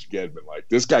on Rich Gedman. Like,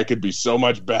 this guy could be so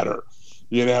much better,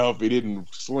 if he didn't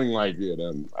swing like it.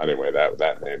 And anyway,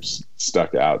 that name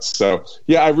stuck out. So,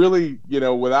 I really,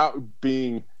 without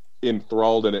being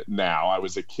enthralled in it now, I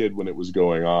was a kid when it was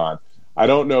going on. I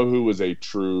don't know who was a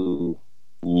true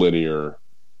linear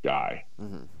guy.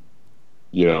 Mm-hmm.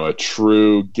 A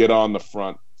true get on the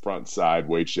front side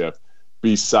weight shift.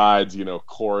 Besides,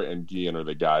 Cora and Guillen are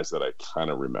the guys that I kind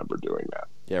of remember doing that.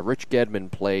 Yeah, Rich Gedman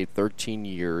played 13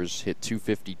 years, hit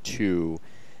 252,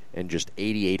 and just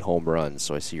 88 home runs.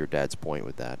 So I see your dad's point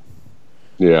with that.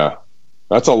 Yeah,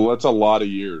 that's a lot of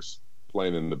years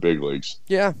playing in the big leagues.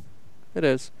 Yeah, it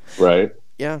is. Right.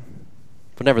 Yeah.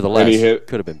 But nevertheless,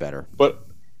 could have been better. But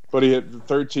he hit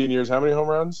 13 years. How many home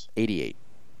runs? 88.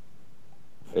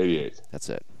 88. That's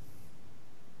it.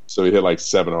 So he hit like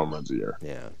 7 home runs a year.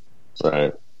 Yeah.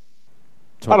 Right.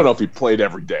 I don't know if he played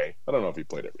every day. I don't know if he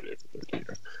played every day for 13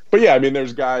 years. But yeah, I mean,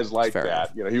 there's guys like that.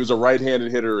 Enough. You know, he was a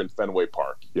right-handed hitter in Fenway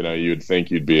Park. You know, you'd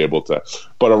think you'd be able to,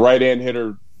 but a right-hand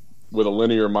hitter with a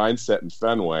linear mindset in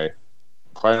Fenway,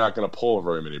 probably not going to pull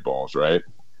very many balls, right?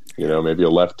 You know, maybe a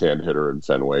left-hand hitter in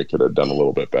Fenway could have done a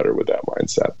little bit better with that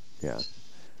mindset. Yeah.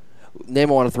 Name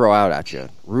I want to throw out at you: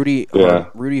 Rudy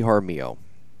Jaramillo.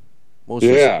 What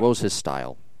was his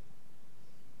style?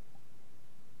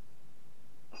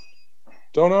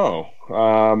 Don't know.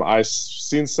 I've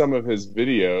seen some of his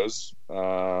videos.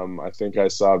 I think I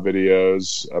saw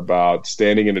videos about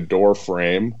standing in a door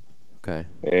frame,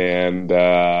 and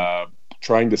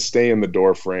trying to stay in the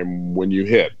door frame when you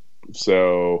hit.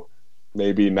 So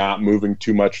maybe not moving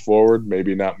too much forward,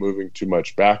 maybe not moving too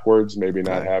much backwards, maybe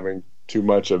not having too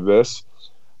much of this.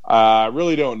 I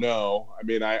really don't know. I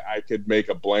mean, I could make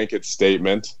a blanket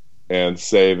statement and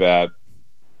say that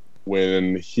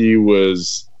when he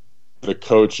was the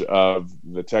coach of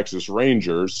the Texas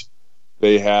Rangers,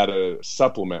 they had a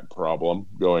supplement problem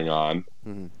going on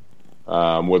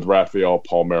with Rafael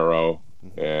Palmeiro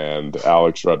and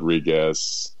Alex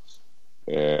Rodriguez,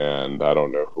 and I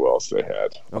don't know who else they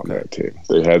had on that team.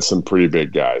 They had some pretty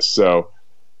big guys. So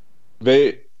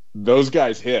those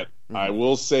guys hit. I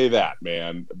will say that,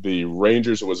 man. The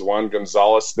Rangers, it was Juan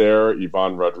Gonzalez there.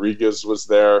 Ivan Rodriguez was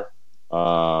there.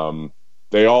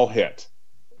 They all hit.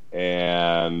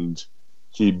 And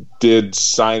he did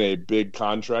sign a big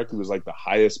contract. He was like the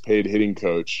highest paid hitting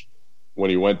coach when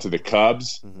he went to the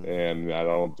Cubs. And I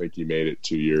don't think he made it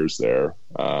 2 years there.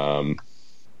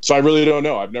 So I really don't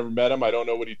know. I've never met him. I don't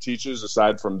know what he teaches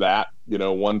aside from that, you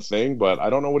know, one thing, but I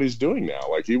don't know what he's doing now.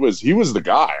 Like he was the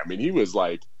guy. I mean, he was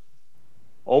like,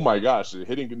 oh my gosh,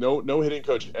 no hitting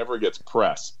coach ever gets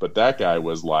pressed, but that guy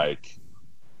was like,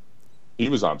 he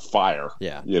was on fire.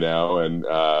 Yeah. You know, and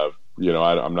you know,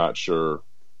 I'm not sure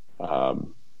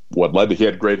what led to. He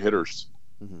had great hitters.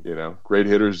 You know, great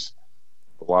hitters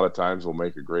a lot of times will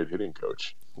make a great hitting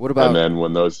coach. What about? And then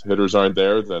when those hitters aren't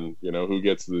there, then you know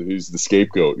who's the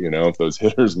scapegoat. You know, if those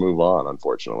hitters move on,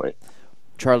 unfortunately.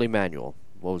 Charlie Manuel,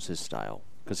 what was his style?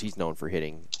 Because he's known for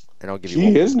hitting. And I'll give you.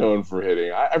 He is known for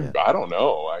hitting. I don't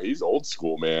know. He's old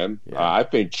school, man. Yeah. I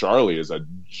think Charlie is a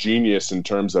genius in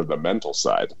terms of the mental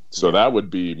side. So that would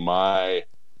be my.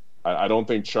 I don't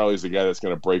think Charlie's the guy that's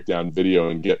going to break down video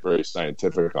and get very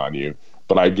scientific on you.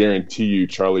 But I guarantee you,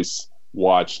 Charlie's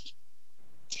watched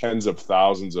tens of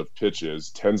thousands of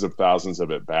pitches, tens of thousands of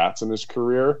at bats in his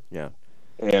career. Yeah.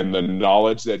 And the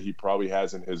knowledge that he probably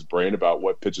has in his brain about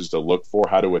what pitches to look for,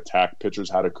 how to attack pitchers,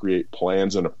 how to create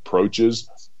plans and approaches,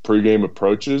 pregame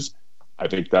approaches, I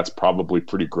think that's probably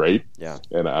pretty great. Yeah.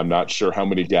 And I'm not sure how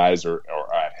many guys are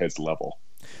at his level.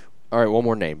 All right, one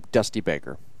more name, Dusty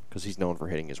Baker, because he's known for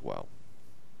hitting as well.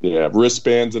 Yeah,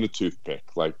 wristbands and a toothpick.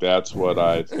 Like, that's what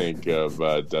I think of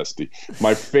Dusty.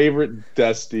 My favorite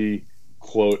Dusty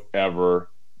quote ever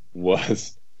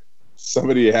was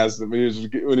somebody asked him when he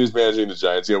was managing the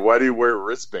Giants, you know, why do you wear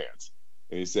wristbands?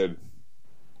 And he said,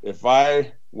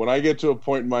 when I get to a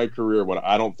point in my career when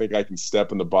I don't think I can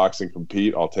step in the box and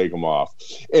compete, I'll take them off.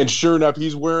 And sure enough,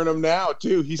 he's wearing them now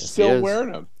too. He's still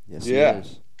wearing them. Yes, he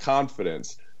is.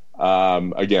 Confidence.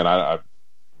 Again, I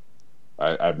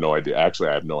have no idea. Actually,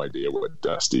 I have no idea what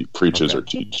Dusty preaches or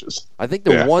teaches. I think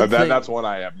that's one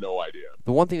I have no idea.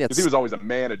 The one thing that's, because he was always a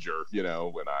manager, you know,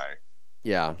 when I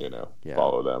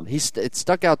follow them. It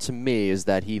stuck out to me is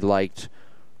that he liked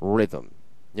rhythm.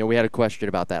 You know, we had a question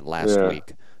about that last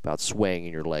week, about swaying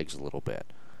in your legs a little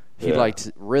bit. He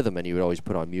liked rhythm, and he would always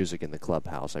put on music in the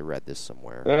clubhouse. I read this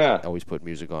somewhere. Yeah. Always put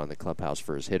music on in the clubhouse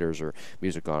for his hitters, or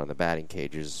music on in the batting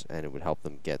cages, and it would help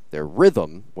them get their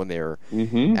rhythm when they're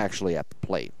actually at the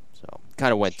plate. So,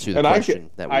 kind of went to the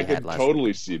question that we had last week. I could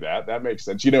totally see that. That makes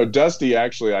sense. You know, Dusty,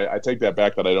 actually, I take that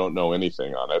back that I don't know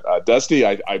anything on it. Dusty,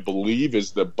 I believe,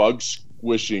 is the bug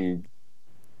squishing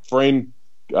phrase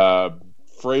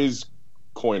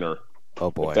coiner. Oh,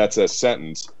 boy. If that's a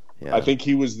sentence. Yeah. I think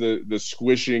he was the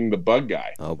squishing the bug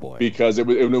guy. Oh, boy. Because it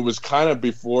was kind of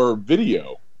before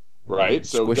video, right?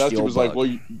 So Dusty was like,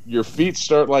 well, your feet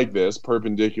start like this,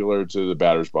 perpendicular to the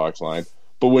batter's box line.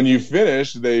 But when you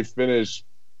finish, they finish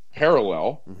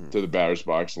parallel to the batter's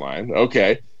box line.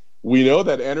 Okay. We know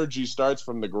that energy starts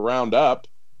from the ground up,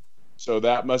 so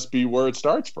that must be where it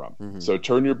starts from. So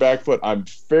turn your back foot. I'm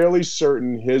fairly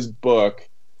certain his book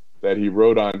that he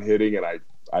wrote on hitting, and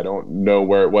I don't know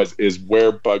where it was, is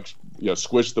where bugs,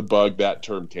 squish the bug, that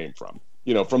term came from.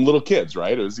 From little kids,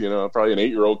 right? It was, probably an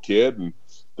 8-year-old kid, and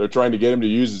they're trying to get him to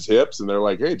use his hips, and they're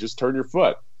like, hey, just turn your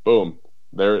foot. Boom.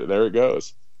 There it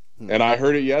goes. And I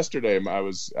heard it yesterday.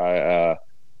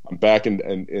 I'm back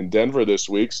in Denver this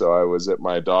week, so I was at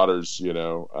my daughter's,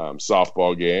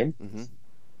 softball game, Mm-hmm.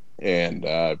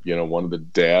 and one of the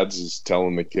dads is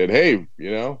telling the kid, "Hey,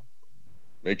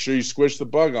 make sure you squish the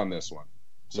bug on this one."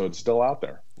 So it's still out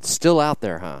there. It's still out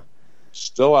there, huh?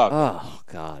 Still out there. Oh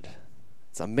God,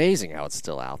 it's amazing how it's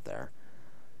still out there.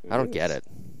 I don't get it.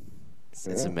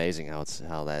 It's amazing how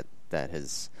that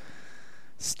has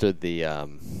stood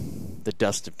the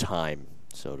dust of time,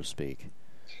 so to speak.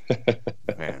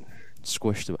 Man,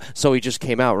 squish the. So he just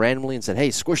came out randomly and said,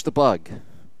 "Hey, squish the bug."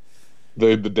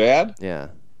 The dad? Yeah.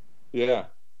 Yeah.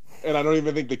 And I don't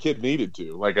even think the kid needed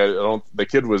to. Like, I don't. The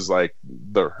kid was like,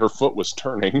 her foot was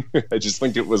turning. I just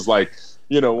think it was like,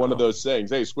 one of those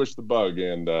sayings. Hey, squish the bug,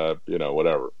 and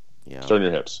whatever. Yeah. Turn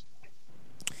your hips.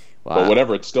 Well, but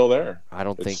whatever, it's still there. I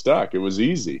don't think it's stuck. It was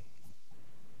easy.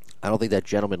 I don't think that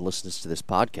gentleman listens to this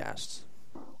podcast.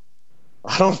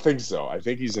 I don't think so. I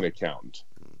think he's an accountant.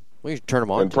 Well, you should turn him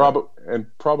on.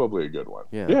 And probably a good one.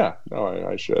 Yeah. Yeah. No,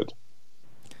 I should.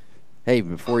 Hey,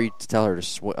 before you tell her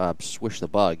to swish the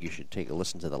bug, you should take a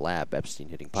listen to the Lab Epstein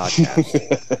Hitting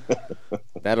podcast.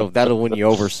 that'll win you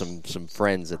over some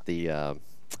friends at the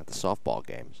softball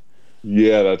games.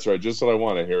 Yeah, that's right. Just what I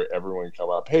want to hear everyone come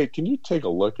up. Hey, can you take a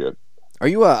look at? Are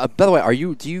you? By the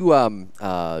way, do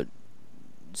you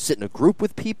sit in a group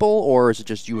with people, or is it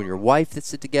just you and your wife that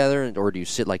sit together, or do you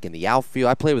sit like in the outfield?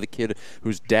 I play with a kid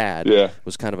whose dad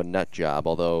was kind of a nut job,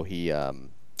 although he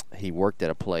worked at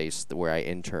a place where I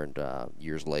interned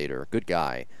years later. Good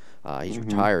guy. He's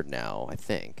retired now, I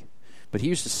think. But he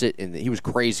used to sit he was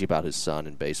crazy about his son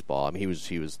in baseball. I mean,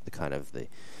 he was the kind of the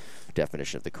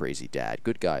definition of the crazy dad.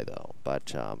 Good guy though.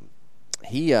 But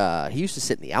he used to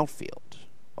sit in the outfield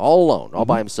all alone, all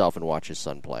by himself, and watch his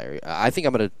son play. I think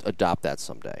I'm going to adopt that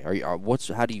someday.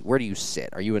 Where do you sit?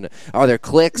 Are you are there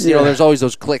cliques? Yeah. There's always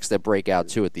those cliques that break out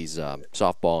too at these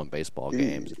softball and baseball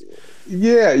games.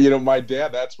 Yeah, my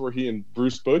dad, that's where he and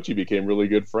Bruce Bochy became really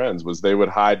good friends, was they would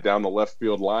hide down the left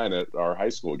field line at our high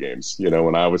school games,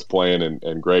 when I was playing,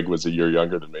 and Greg was a year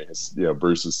younger than me,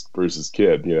 Bruce's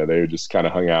kid, they just kind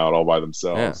of hung out all by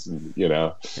themselves.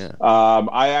 Yeah. And,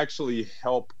 I actually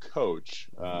help coach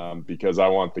because I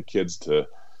want the kids to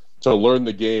learn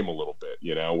the game a little bit,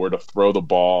 where to throw the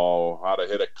ball, how to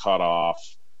hit a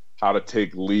cutoff, how to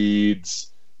take leads,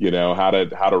 how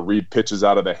to read pitches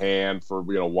out of the hand for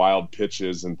wild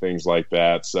pitches and things like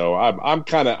that. So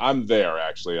I'm there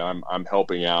actually. I'm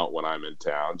helping out when I'm in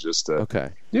town just to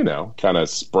kind of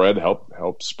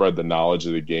help spread the knowledge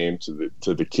of the game to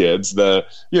the kids. The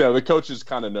coaches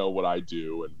kind of know what I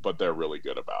do, but they're really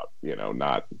good about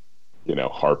not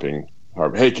harping.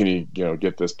 Hey, can you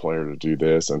get this player to do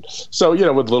this? And so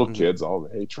with little kids,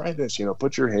 hey, try this.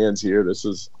 Put your hands here. This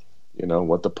is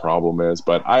what the problem is.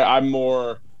 But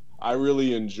I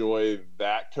really enjoy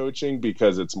that coaching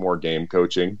because it's more game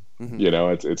coaching.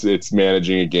 It's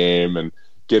managing a game and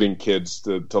getting kids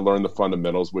to learn the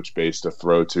fundamentals, which base to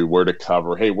throw to, where to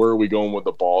cover. Hey, where are we going with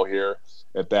the ball here?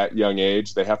 At that young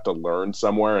age, they have to learn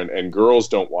somewhere. And girls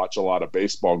don't watch a lot of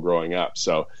baseball growing up,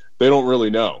 so they don't really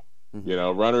know.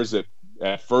 Runners at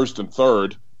first and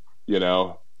third,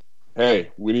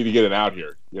 hey, we need to get it out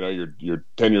here. You're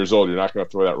 10 years old. You're not going to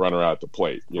throw that runner out at the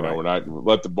plate. Right. We're not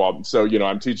let the ball. So,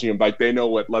 I'm teaching them, like, they know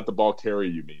what let the ball carry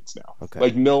you means now. Okay.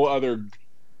 Like no other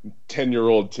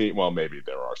 10-year-old team. Well, maybe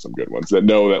there are some good ones that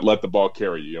know that let the ball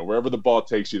carry you. Wherever the ball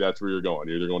takes you, that's where you're going.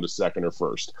 You're either going to second or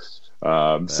first.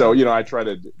 So, I try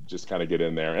to just kind of get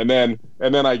in there, and then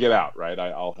I get out, right?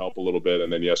 I'll help a little bit.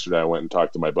 And then yesterday I went and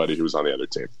talked to my buddy who was on the other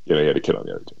team. He had a kid on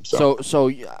the other team. So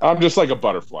I'm just like a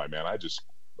butterfly, man. I just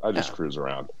cruise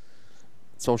around.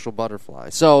 Social butterfly.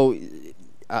 So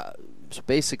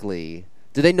basically,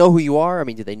 do they know who you are? I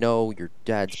mean, do they know your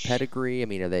dad's pedigree? I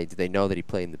mean, do they know that he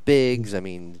played in the bigs? I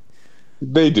mean,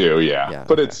 they do, yeah.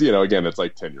 But okay. it's again, it's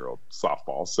like 10-year-old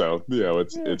softball, so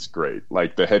it's great.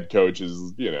 Like the head coach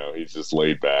is, he's just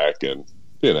laid back, and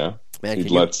Man, he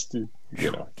lets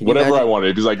whatever I want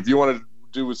to do. He's like, if you want to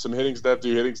do some hitting stuff,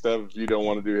 do hitting stuff. If you don't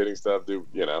want to do hitting stuff,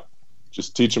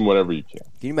 just teach him whatever you can.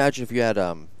 Can you imagine if you had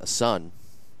a son,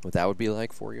 what that would be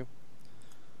like for you?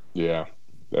 Yeah,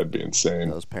 that'd be insane.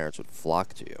 Those parents would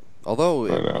flock to you.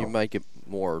 Although you might get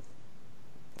more,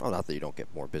 not that you don't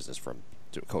get more business from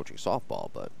coaching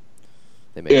softball, but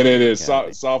they may. And it is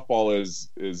softball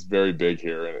is very big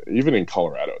here, and even in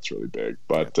Colorado, it's really big.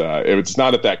 But it's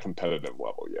not at that competitive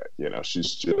level yet.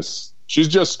 She's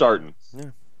just starting. Yeah.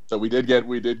 So we did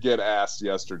get asked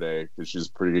yesterday because she's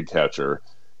a pretty good catcher.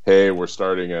 Hey, we're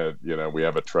starting we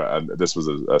have this was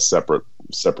a separate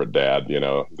dad,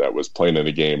 that was playing in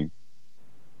a game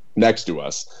next to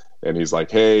us. And he's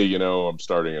like, hey, I'm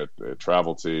starting a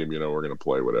travel team, we're going to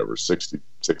play whatever, 60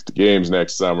 60 games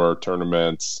next summer,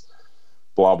 tournaments,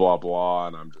 blah, blah, blah.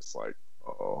 And I'm just like,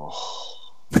 oh,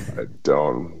 I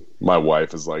don't. My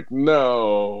wife is like,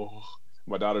 no.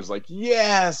 My daughter's like,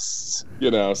 yes.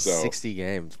 So 60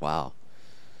 games. Wow.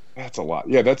 that's a lot.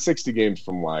 Yeah, that's 60 games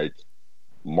from like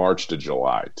March to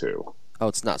July, too. Oh,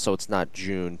 it's not. So it's not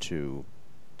June to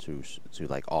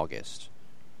like August.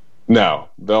 No,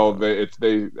 they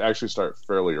actually start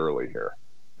fairly early here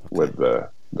with the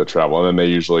travel, and then they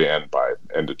usually end by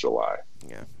end of July.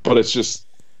 Yeah, but it's just,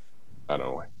 I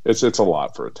don't know, it's a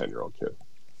lot for a 10-year-old kid.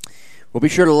 Well, be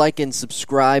sure to like and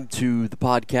subscribe to the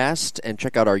podcast and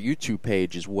check out our YouTube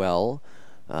page as well.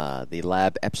 The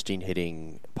Lab Epstein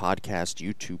Hitting Podcast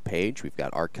YouTube page. We've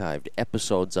got archived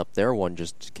episodes up there. One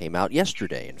just came out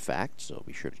yesterday, in fact, so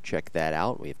be sure to check that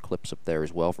out. We have clips up there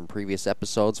as well from previous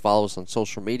episodes. Follow us on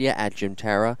social media at Jim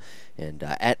Tara and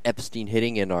at Epstein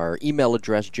Hitting, and our email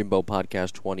address,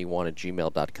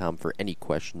 jimbopodcast21@gmail.com, for any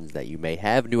questions that you may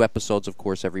have. New episodes, of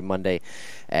course, every Monday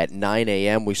at 9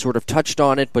 a.m. We sort of touched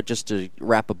on it, but just to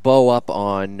wrap a bow up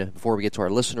on, before we get to our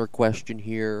listener question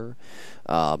here,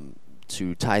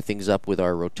 to tie things up with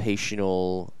our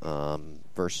rotational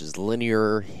versus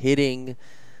linear hitting.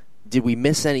 Did we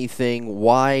miss anything?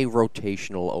 Why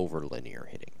rotational over linear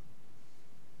hitting?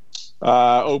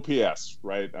 OPS,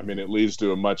 right? I mean, it leads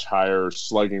to a much higher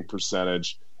slugging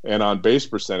percentage and on base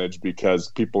percentage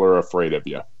because people are afraid of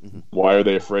you. Mm-hmm. Why are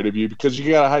they afraid of you? Because you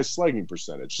got a high slugging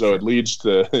percentage, so it leads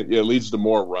to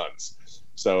more runs.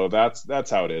 So that's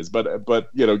how it is. But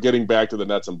getting back to the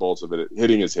nuts and bolts of it,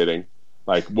 hitting is hitting.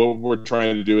 Like, what we're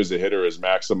trying to do as a hitter is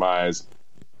maximize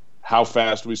how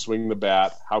fast we swing the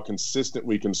bat, how consistent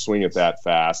we can swing it that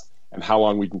fast, and how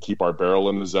long we can keep our barrel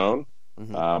in the zone,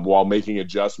 while making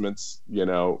adjustments,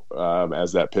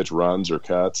 as that pitch runs or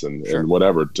cuts and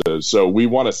whatever. So we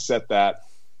want to set that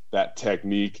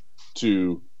technique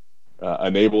to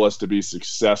enable us to be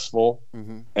successful.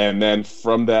 Mm-hmm. And then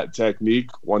from that technique,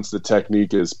 once the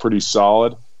technique is pretty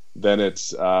solid, then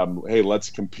it's hey, let's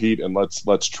compete and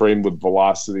let's train with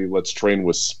velocity. Let's train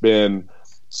with spin.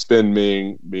 Spin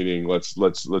meaning let's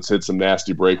hit some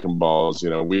nasty breaking balls.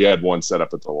 We had one set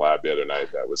up at the lab the other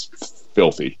night that was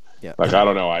filthy. Yeah. Like, I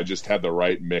don't know, I just had the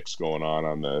right mix going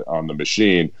on the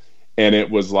machine, and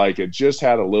it was like it just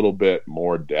had a little bit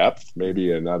more depth,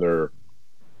 maybe another,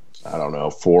 I don't know,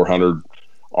 400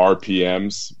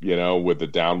 RPMs, with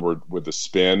the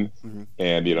spin, mm-hmm.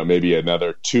 and maybe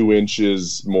another 2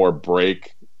 inches more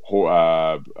break,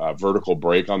 vertical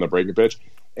break on the breaking pitch.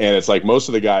 And it's like most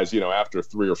of the guys, after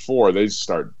 3 or 4, they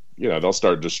start, they'll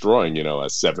start destroying, a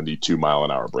 72 mile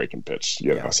an hour breaking pitch,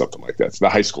 something like that. It's the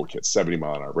high school kids, 70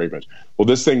 mile an hour breaking pitch. Well,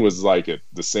 this thing was like at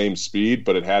the same speed,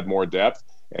 but it had more depth,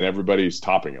 and everybody's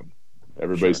topping them.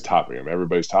 Everybody's topping them,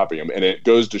 and it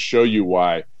goes to show you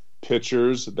why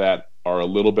pitchers that are a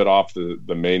little bit off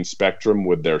the main spectrum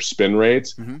with their spin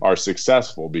rates, mm-hmm. are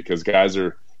successful, because guys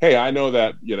are, hey, I know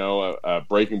that, a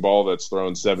breaking ball that's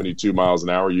thrown 72 miles an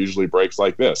hour usually breaks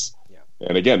like this. Yeah.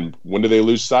 And again, when do they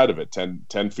lose sight of it? 10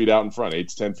 feet out in front, 8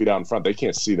 to 10 feet out in front. They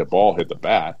can't see the ball hit the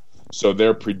bat. So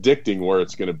they're predicting where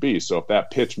it's going to be. So if that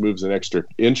pitch moves an extra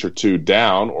inch or two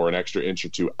down or an extra inch or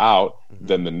two out, mm-hmm.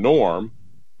 than the norm,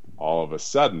 all of a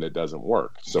sudden it doesn't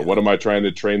work. So what am I trying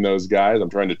to train those guys?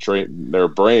 I'm trying to train their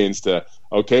brains to,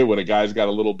 okay, when a guy's got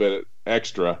a little bit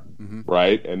extra, mm-hmm.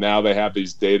 right, and now they have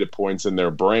these data points in their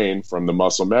brain from the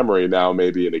muscle memory, now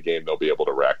maybe in a game they'll be able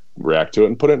to react to it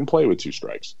and put it in play with 2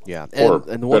 strikes. Yeah.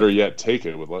 And better yet, take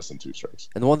it with less than 2 strikes.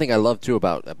 And the one thing I love, too,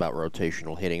 about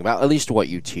rotational hitting, about at least what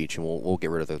you teach, and we'll get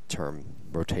rid of the term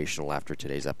rotational after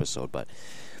today's episode, but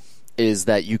is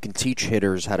that you can teach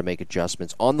hitters how to make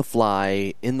adjustments on the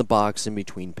fly, in the box, in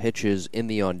between pitches, in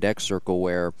the on-deck circle,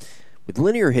 where with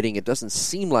linear hitting, it doesn't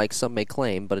seem like, some may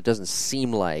claim, but it doesn't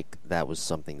seem like that was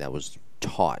something that was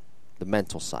taught, the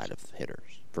mental side of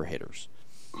hitters.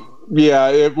 Yeah,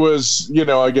 it was,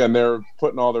 again, they're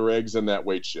putting all their eggs in that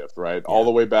weight shift, right? Yeah. All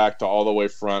the way back to all the way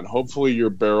front. Hopefully your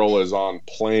barrel is on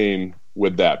plane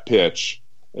with that pitch,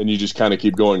 and you just kind of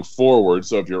keep going forward.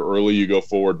 So if you're early, you go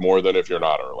forward more than if you're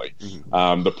not early.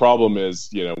 Mm-hmm. The problem is,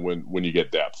 when you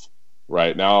get depth,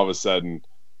 right? Now all of a sudden,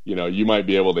 you might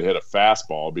be able to hit a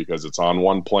fastball because it's on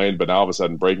one plane, but now all of a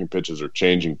sudden breaking pitches are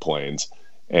changing planes.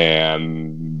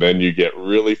 And then you get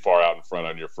really far out in front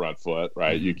on your front foot,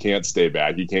 right? Mm-hmm. You can't stay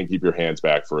back. You can't keep your hands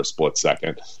back for a split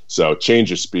second. So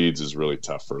change of speeds is really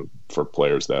tough for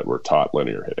players that were taught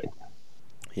linear hitting.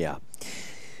 Yeah.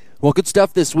 Well, good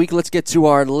stuff this week. Let's get to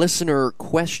our listener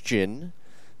question.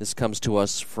 This comes to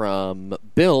us from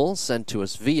Bill, sent to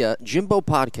us via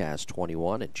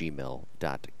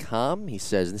jimbopodcast21@gmail.com. He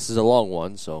says, this is a long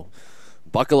one, so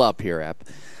buckle up here, App.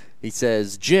 He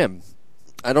says, Jim,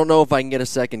 I don't know if I can get a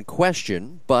second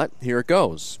question, but here it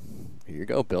goes. Here you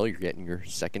go, Bill. You're getting your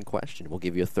second question. We'll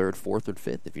give you a third, fourth, or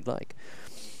fifth if you'd like.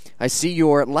 I see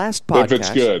your last podcast. If it's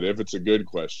good, if it's a good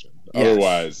question. Yes.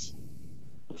 Otherwise,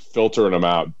 filtering them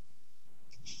out.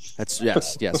 That's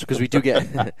yes, because we do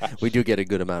get a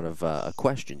good amount of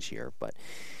questions here, but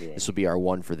this will be our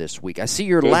one for this week. I see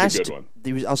your That's a good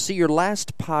one. I'll see your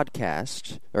last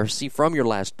podcast, or see from your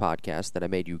last podcast that I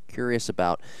made you curious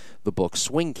about the book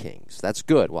Swing Kings. That's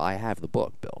good. Well, I have the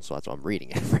book, Bill, so that's why I'm reading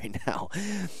it right now.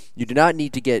 You do not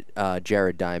need to get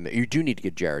Jared Diamond. You do need to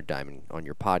get Jared Diamond on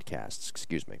your podcasts.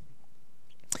 Excuse me.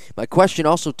 My question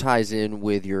also ties in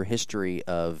with your history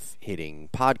of hitting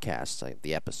podcasts, like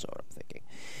the episode, I'm thinking.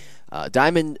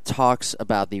 Diamond talks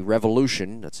about the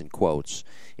revolution, that's in quotes,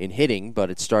 in hitting, but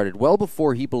it started well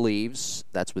before he believes.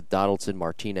 That's with Donaldson,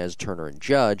 Martinez, Turner, and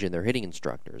Judge and their hitting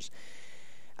instructors.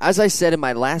 As I said in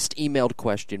my last emailed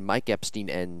question, Mike Epstein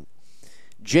and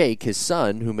Jake, his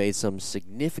son, who made some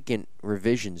significant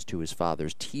revisions to his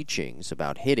father's teachings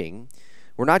about hitting,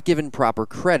 were not given proper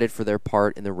credit for their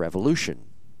part in the revolution.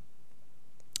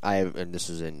 And this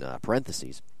is in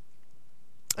parentheses.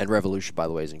 And revolution, by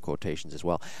the way, is in quotations as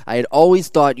well. I had always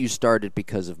thought you started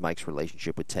because of Mike's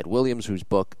relationship with Ted Williams, whose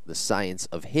book, The Science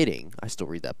of Hitting, I still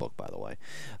read that book, by the way,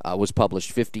 was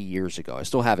published 50 years ago. I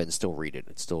still have it and still read it.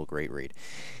 It's still a great read.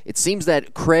 It seems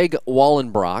that Craig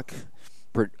Wallenbrock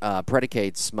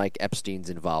predicates Mike Epstein's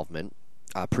involvement,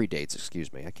 predates,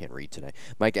 excuse me, I can't read today,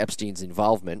 Mike Epstein's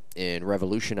involvement in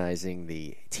revolutionizing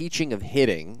the teaching of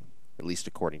hitting, at least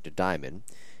according to Diamond.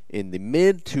 In the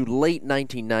mid to late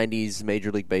 1990s, Major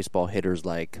League Baseball hitters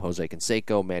like Jose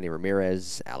Canseco, Manny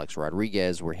Ramirez, Alex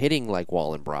Rodriguez were hitting like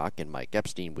Wallenbrock and Mike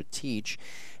Epstein would teach,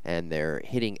 and their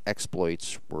hitting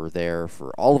exploits were there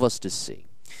for all of us to see.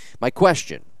 My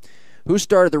question, who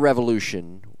started the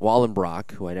revolution?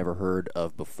 Wallenbrock, who I never heard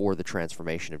of before the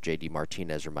transformation of J.D.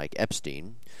 Martinez or Mike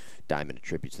Epstein. Diamond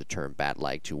attributes the term bat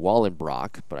leg to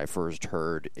Wallenbrock, but I first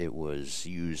heard it was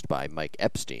used by Mike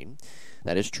Epstein.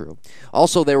 That is true.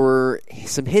 Also, there were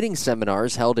some hitting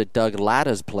seminars held at Doug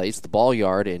Latta's place, the Ball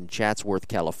Yard in Chatsworth,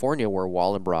 California, where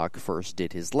Wallenbrock first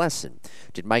did his lesson.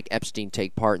 Did Mike Epstein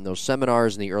take part in those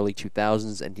seminars in the early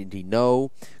 2000s, and did he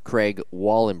know Craig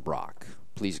Wallenbrock?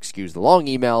 Please excuse the long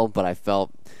email, but I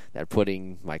felt that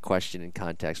putting my question in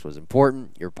context was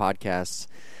important. Your podcasts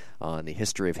on the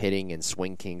history of hitting and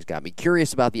Swing Kings got me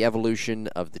curious about the evolution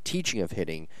of the teaching of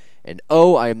hitting. And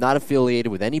I am not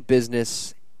affiliated with any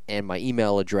business, and my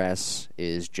email address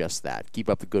is just that. Keep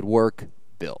up the good work,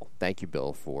 Bill. Thank you,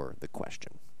 Bill, for the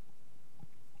question.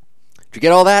 Did you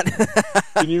get all that?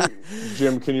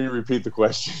 Jim, can you repeat the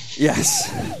question?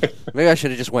 Yes. Maybe I should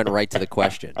have just went right to the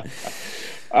question.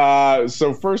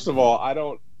 So first of all,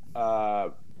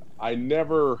 I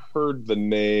never heard the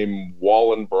name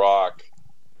Wallenbrock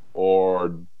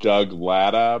or Doug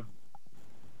Latta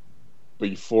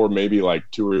before maybe like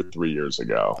 2 or 3 years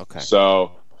ago. Okay.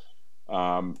 So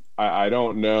I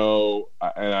don't know,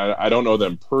 and I don't know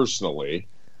them personally,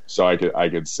 so I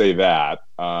could say that.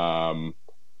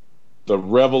 The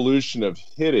revolution of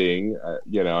hitting,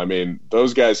 I mean,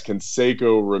 those guys,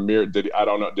 Canseco, Ramirez,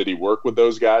 did he work with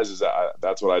those guys?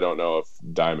 That's what I don't know if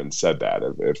Diamond said that.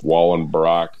 If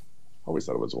Wallenbrock, I always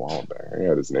thought it was Wallenbach. I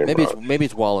had his name wrong. Maybe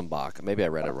it's Wallenbach. Maybe I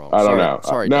read it wrong. I don't know.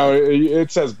 Sorry. No,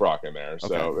 it says Brock in there,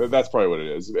 so okay. That's probably what it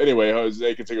is. Anyway,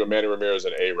 Jose Canseco, Manny Ramirez,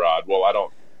 and A-Rod. Well, I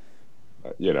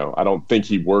don't think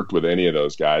he worked with any of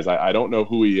those guys. I don't know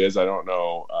who he is. I don't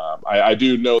know. I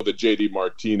do know the J.D.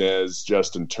 Martinez,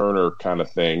 Justin Turner kind of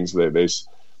things. They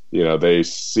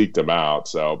seeked him out.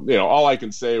 So, all I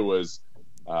can say was,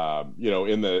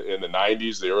 in the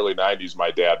 90s, the early 90s,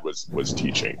 my dad was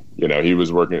teaching. He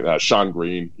was working Sean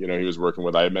Green. He was working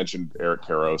with. I mentioned Eric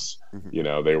Karros.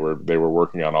 Mm-hmm. They were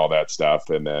working on all that stuff,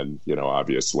 and then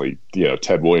obviously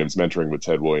Ted Williams, mentoring with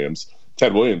Ted Williams.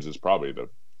 Ted Williams is probably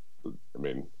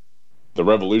the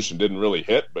revolution didn't really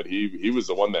hit, but he was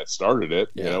the one that started it.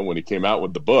 Yeah. When he came out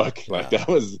with the book, that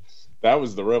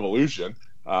was the revolution.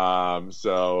 I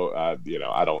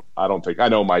don't think, I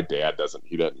know my dad doesn't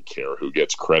care who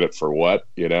gets credit for what,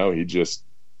 he just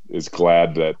is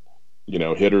glad that,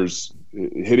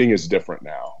 hitting is different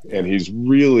now. And he's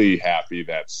really happy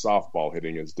that softball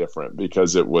hitting is different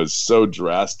because it was so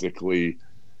drastically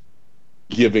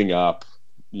giving up,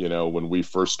 when we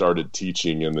first started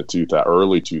teaching in the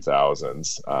early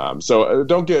 2000s. So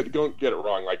don't get it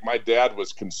wrong. Like my dad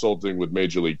was consulting with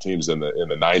major league teams in the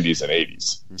 90s and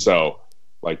 80s. Mm-hmm. So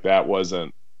like that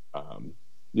wasn't,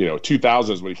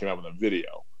 2000 is when he came out with a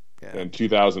video. Yeah. And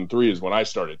 2003 is when I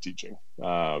started teaching.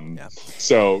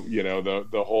 So,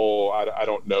 the whole, I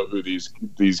don't know who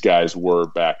these guys were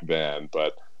back then,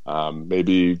 but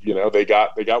Maybe, they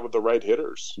got with the right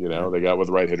hitters. They got with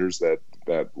the right hitters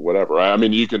that whatever. I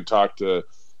mean, you can talk to,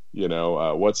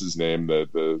 what's his name?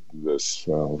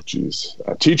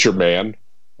 Teacher man.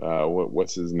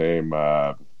 What's his name?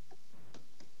 The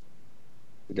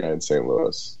guy in St.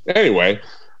 Louis. Anyway,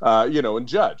 and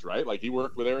Judge, right? Like he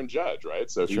worked with Aaron Judge,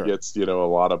 right? So he gets, a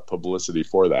lot of publicity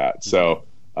for that. So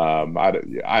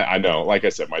I know, like I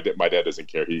said, my dad doesn't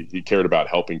care. He cared about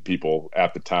helping people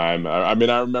at the time. I mean,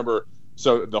 I remember,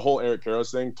 so the whole Eric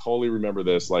Karros thing, totally remember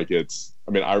this. Like I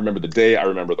remember the day, I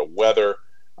remember the weather.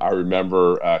 I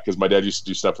remember, cause my dad used to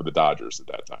do stuff with the Dodgers at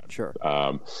that time. Sure.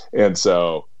 And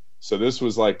so this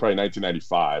was like probably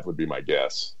 1995 would be my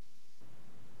guess,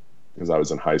 because I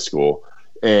was in high school.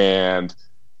 And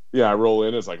yeah, I roll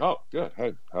in. It's like, oh, good.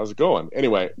 Hey, how's it going?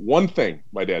 Anyway, one thing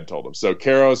my dad told him. So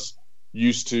Karros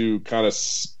used to kind of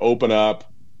open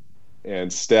up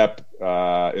and step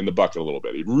in the bucket a little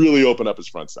bit. He'd really open up his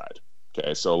front side.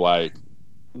 Okay, so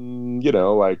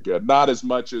not as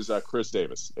much as Chris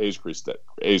Davis, A's Chris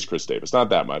Davis, not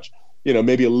that much.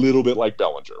 Maybe a little bit like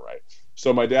Bellinger, right?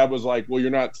 So my dad was like, well,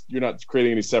 you're not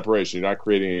creating any separation. You're not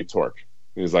creating any torque.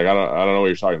 And he's like, I don't know what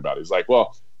you're talking about. He's like,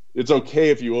 well, it's okay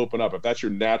if you open up, if that's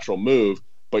your natural move,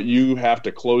 but you have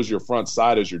to close your front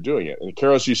side as you're doing it. And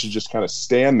Karros used to just kind of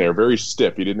stand there very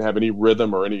stiff. He didn't have any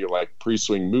rhythm or any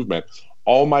pre-swing movement.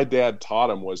 All my dad taught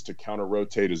him was to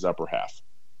counter-rotate his upper half.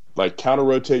 Like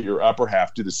counter-rotate your upper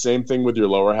half. Do the same thing with your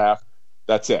lower half.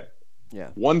 That's it.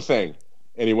 Yeah. One thing.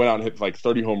 And he went out and hit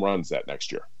 30 home runs that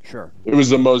next year. Sure. It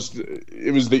was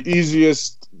the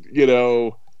easiest,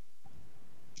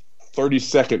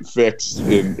 30-second fix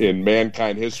in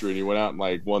mankind history. And he went out and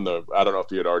won I don't know if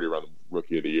he had already run the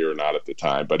Rookie of the Year or not at the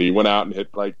time, but he went out and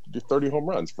hit 30 home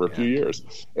runs for a few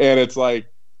years. And it's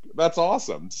that's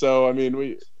awesome. So, I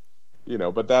mean,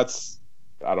 but that's,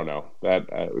 I don't know, that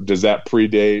does that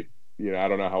predate, I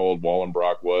don't know how old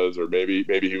Wallenbrock was, or maybe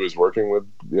he was working with,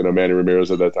 Manny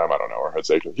Ramirez at that time. I don't know. Or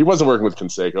he wasn't working with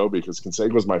Canseco, because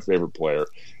Canseco was my favorite player.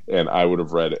 And I would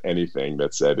have read anything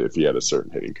that said if he had a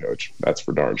certain hitting coach. That's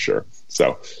for darn sure.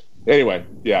 So anyway,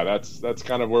 yeah, that's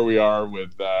kind of where we are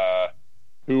with,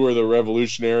 who are the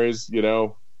revolutionaries.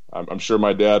 I'm sure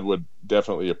my dad would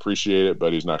definitely appreciate it,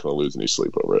 but he's not going to lose any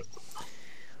sleep over it.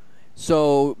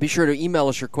 So be sure to email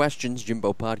us your questions,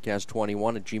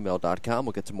 jimbopodcast21@gmail.com.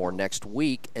 We'll get to more next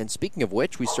week. And speaking of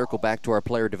which, we circle back to our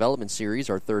player development series,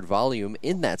 our third volume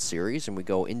in that series, and we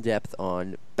go in-depth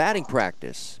on batting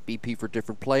practice, BP for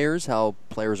different players, how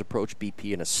players approach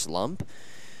BP in a slump,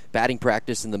 batting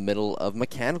practice in the middle of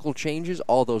mechanical changes,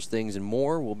 all those things and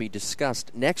more will be discussed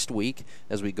next week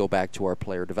as we go back to our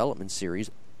player development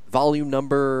series, volume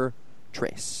number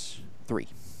 3.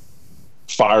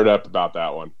 Fired up about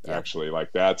that one, yeah. Actually.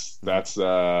 That's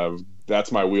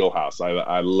my wheelhouse.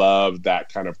 I love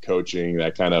that kind of coaching,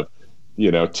 that kind of,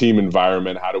 team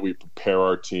environment. How do we prepare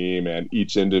our team and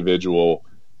each individual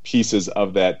pieces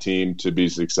of that team to be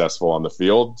successful on the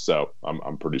field? So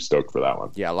I'm pretty stoked for that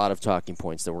one. Yeah, a lot of talking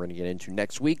points that we're going to get into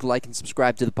next week. Like and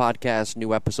subscribe to the podcast.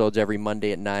 New episodes every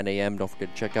Monday at 9 a.m. Don't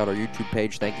forget to check out our YouTube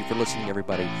page. Thank you for listening,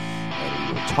 everybody.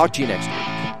 And we will talk to you next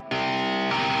week.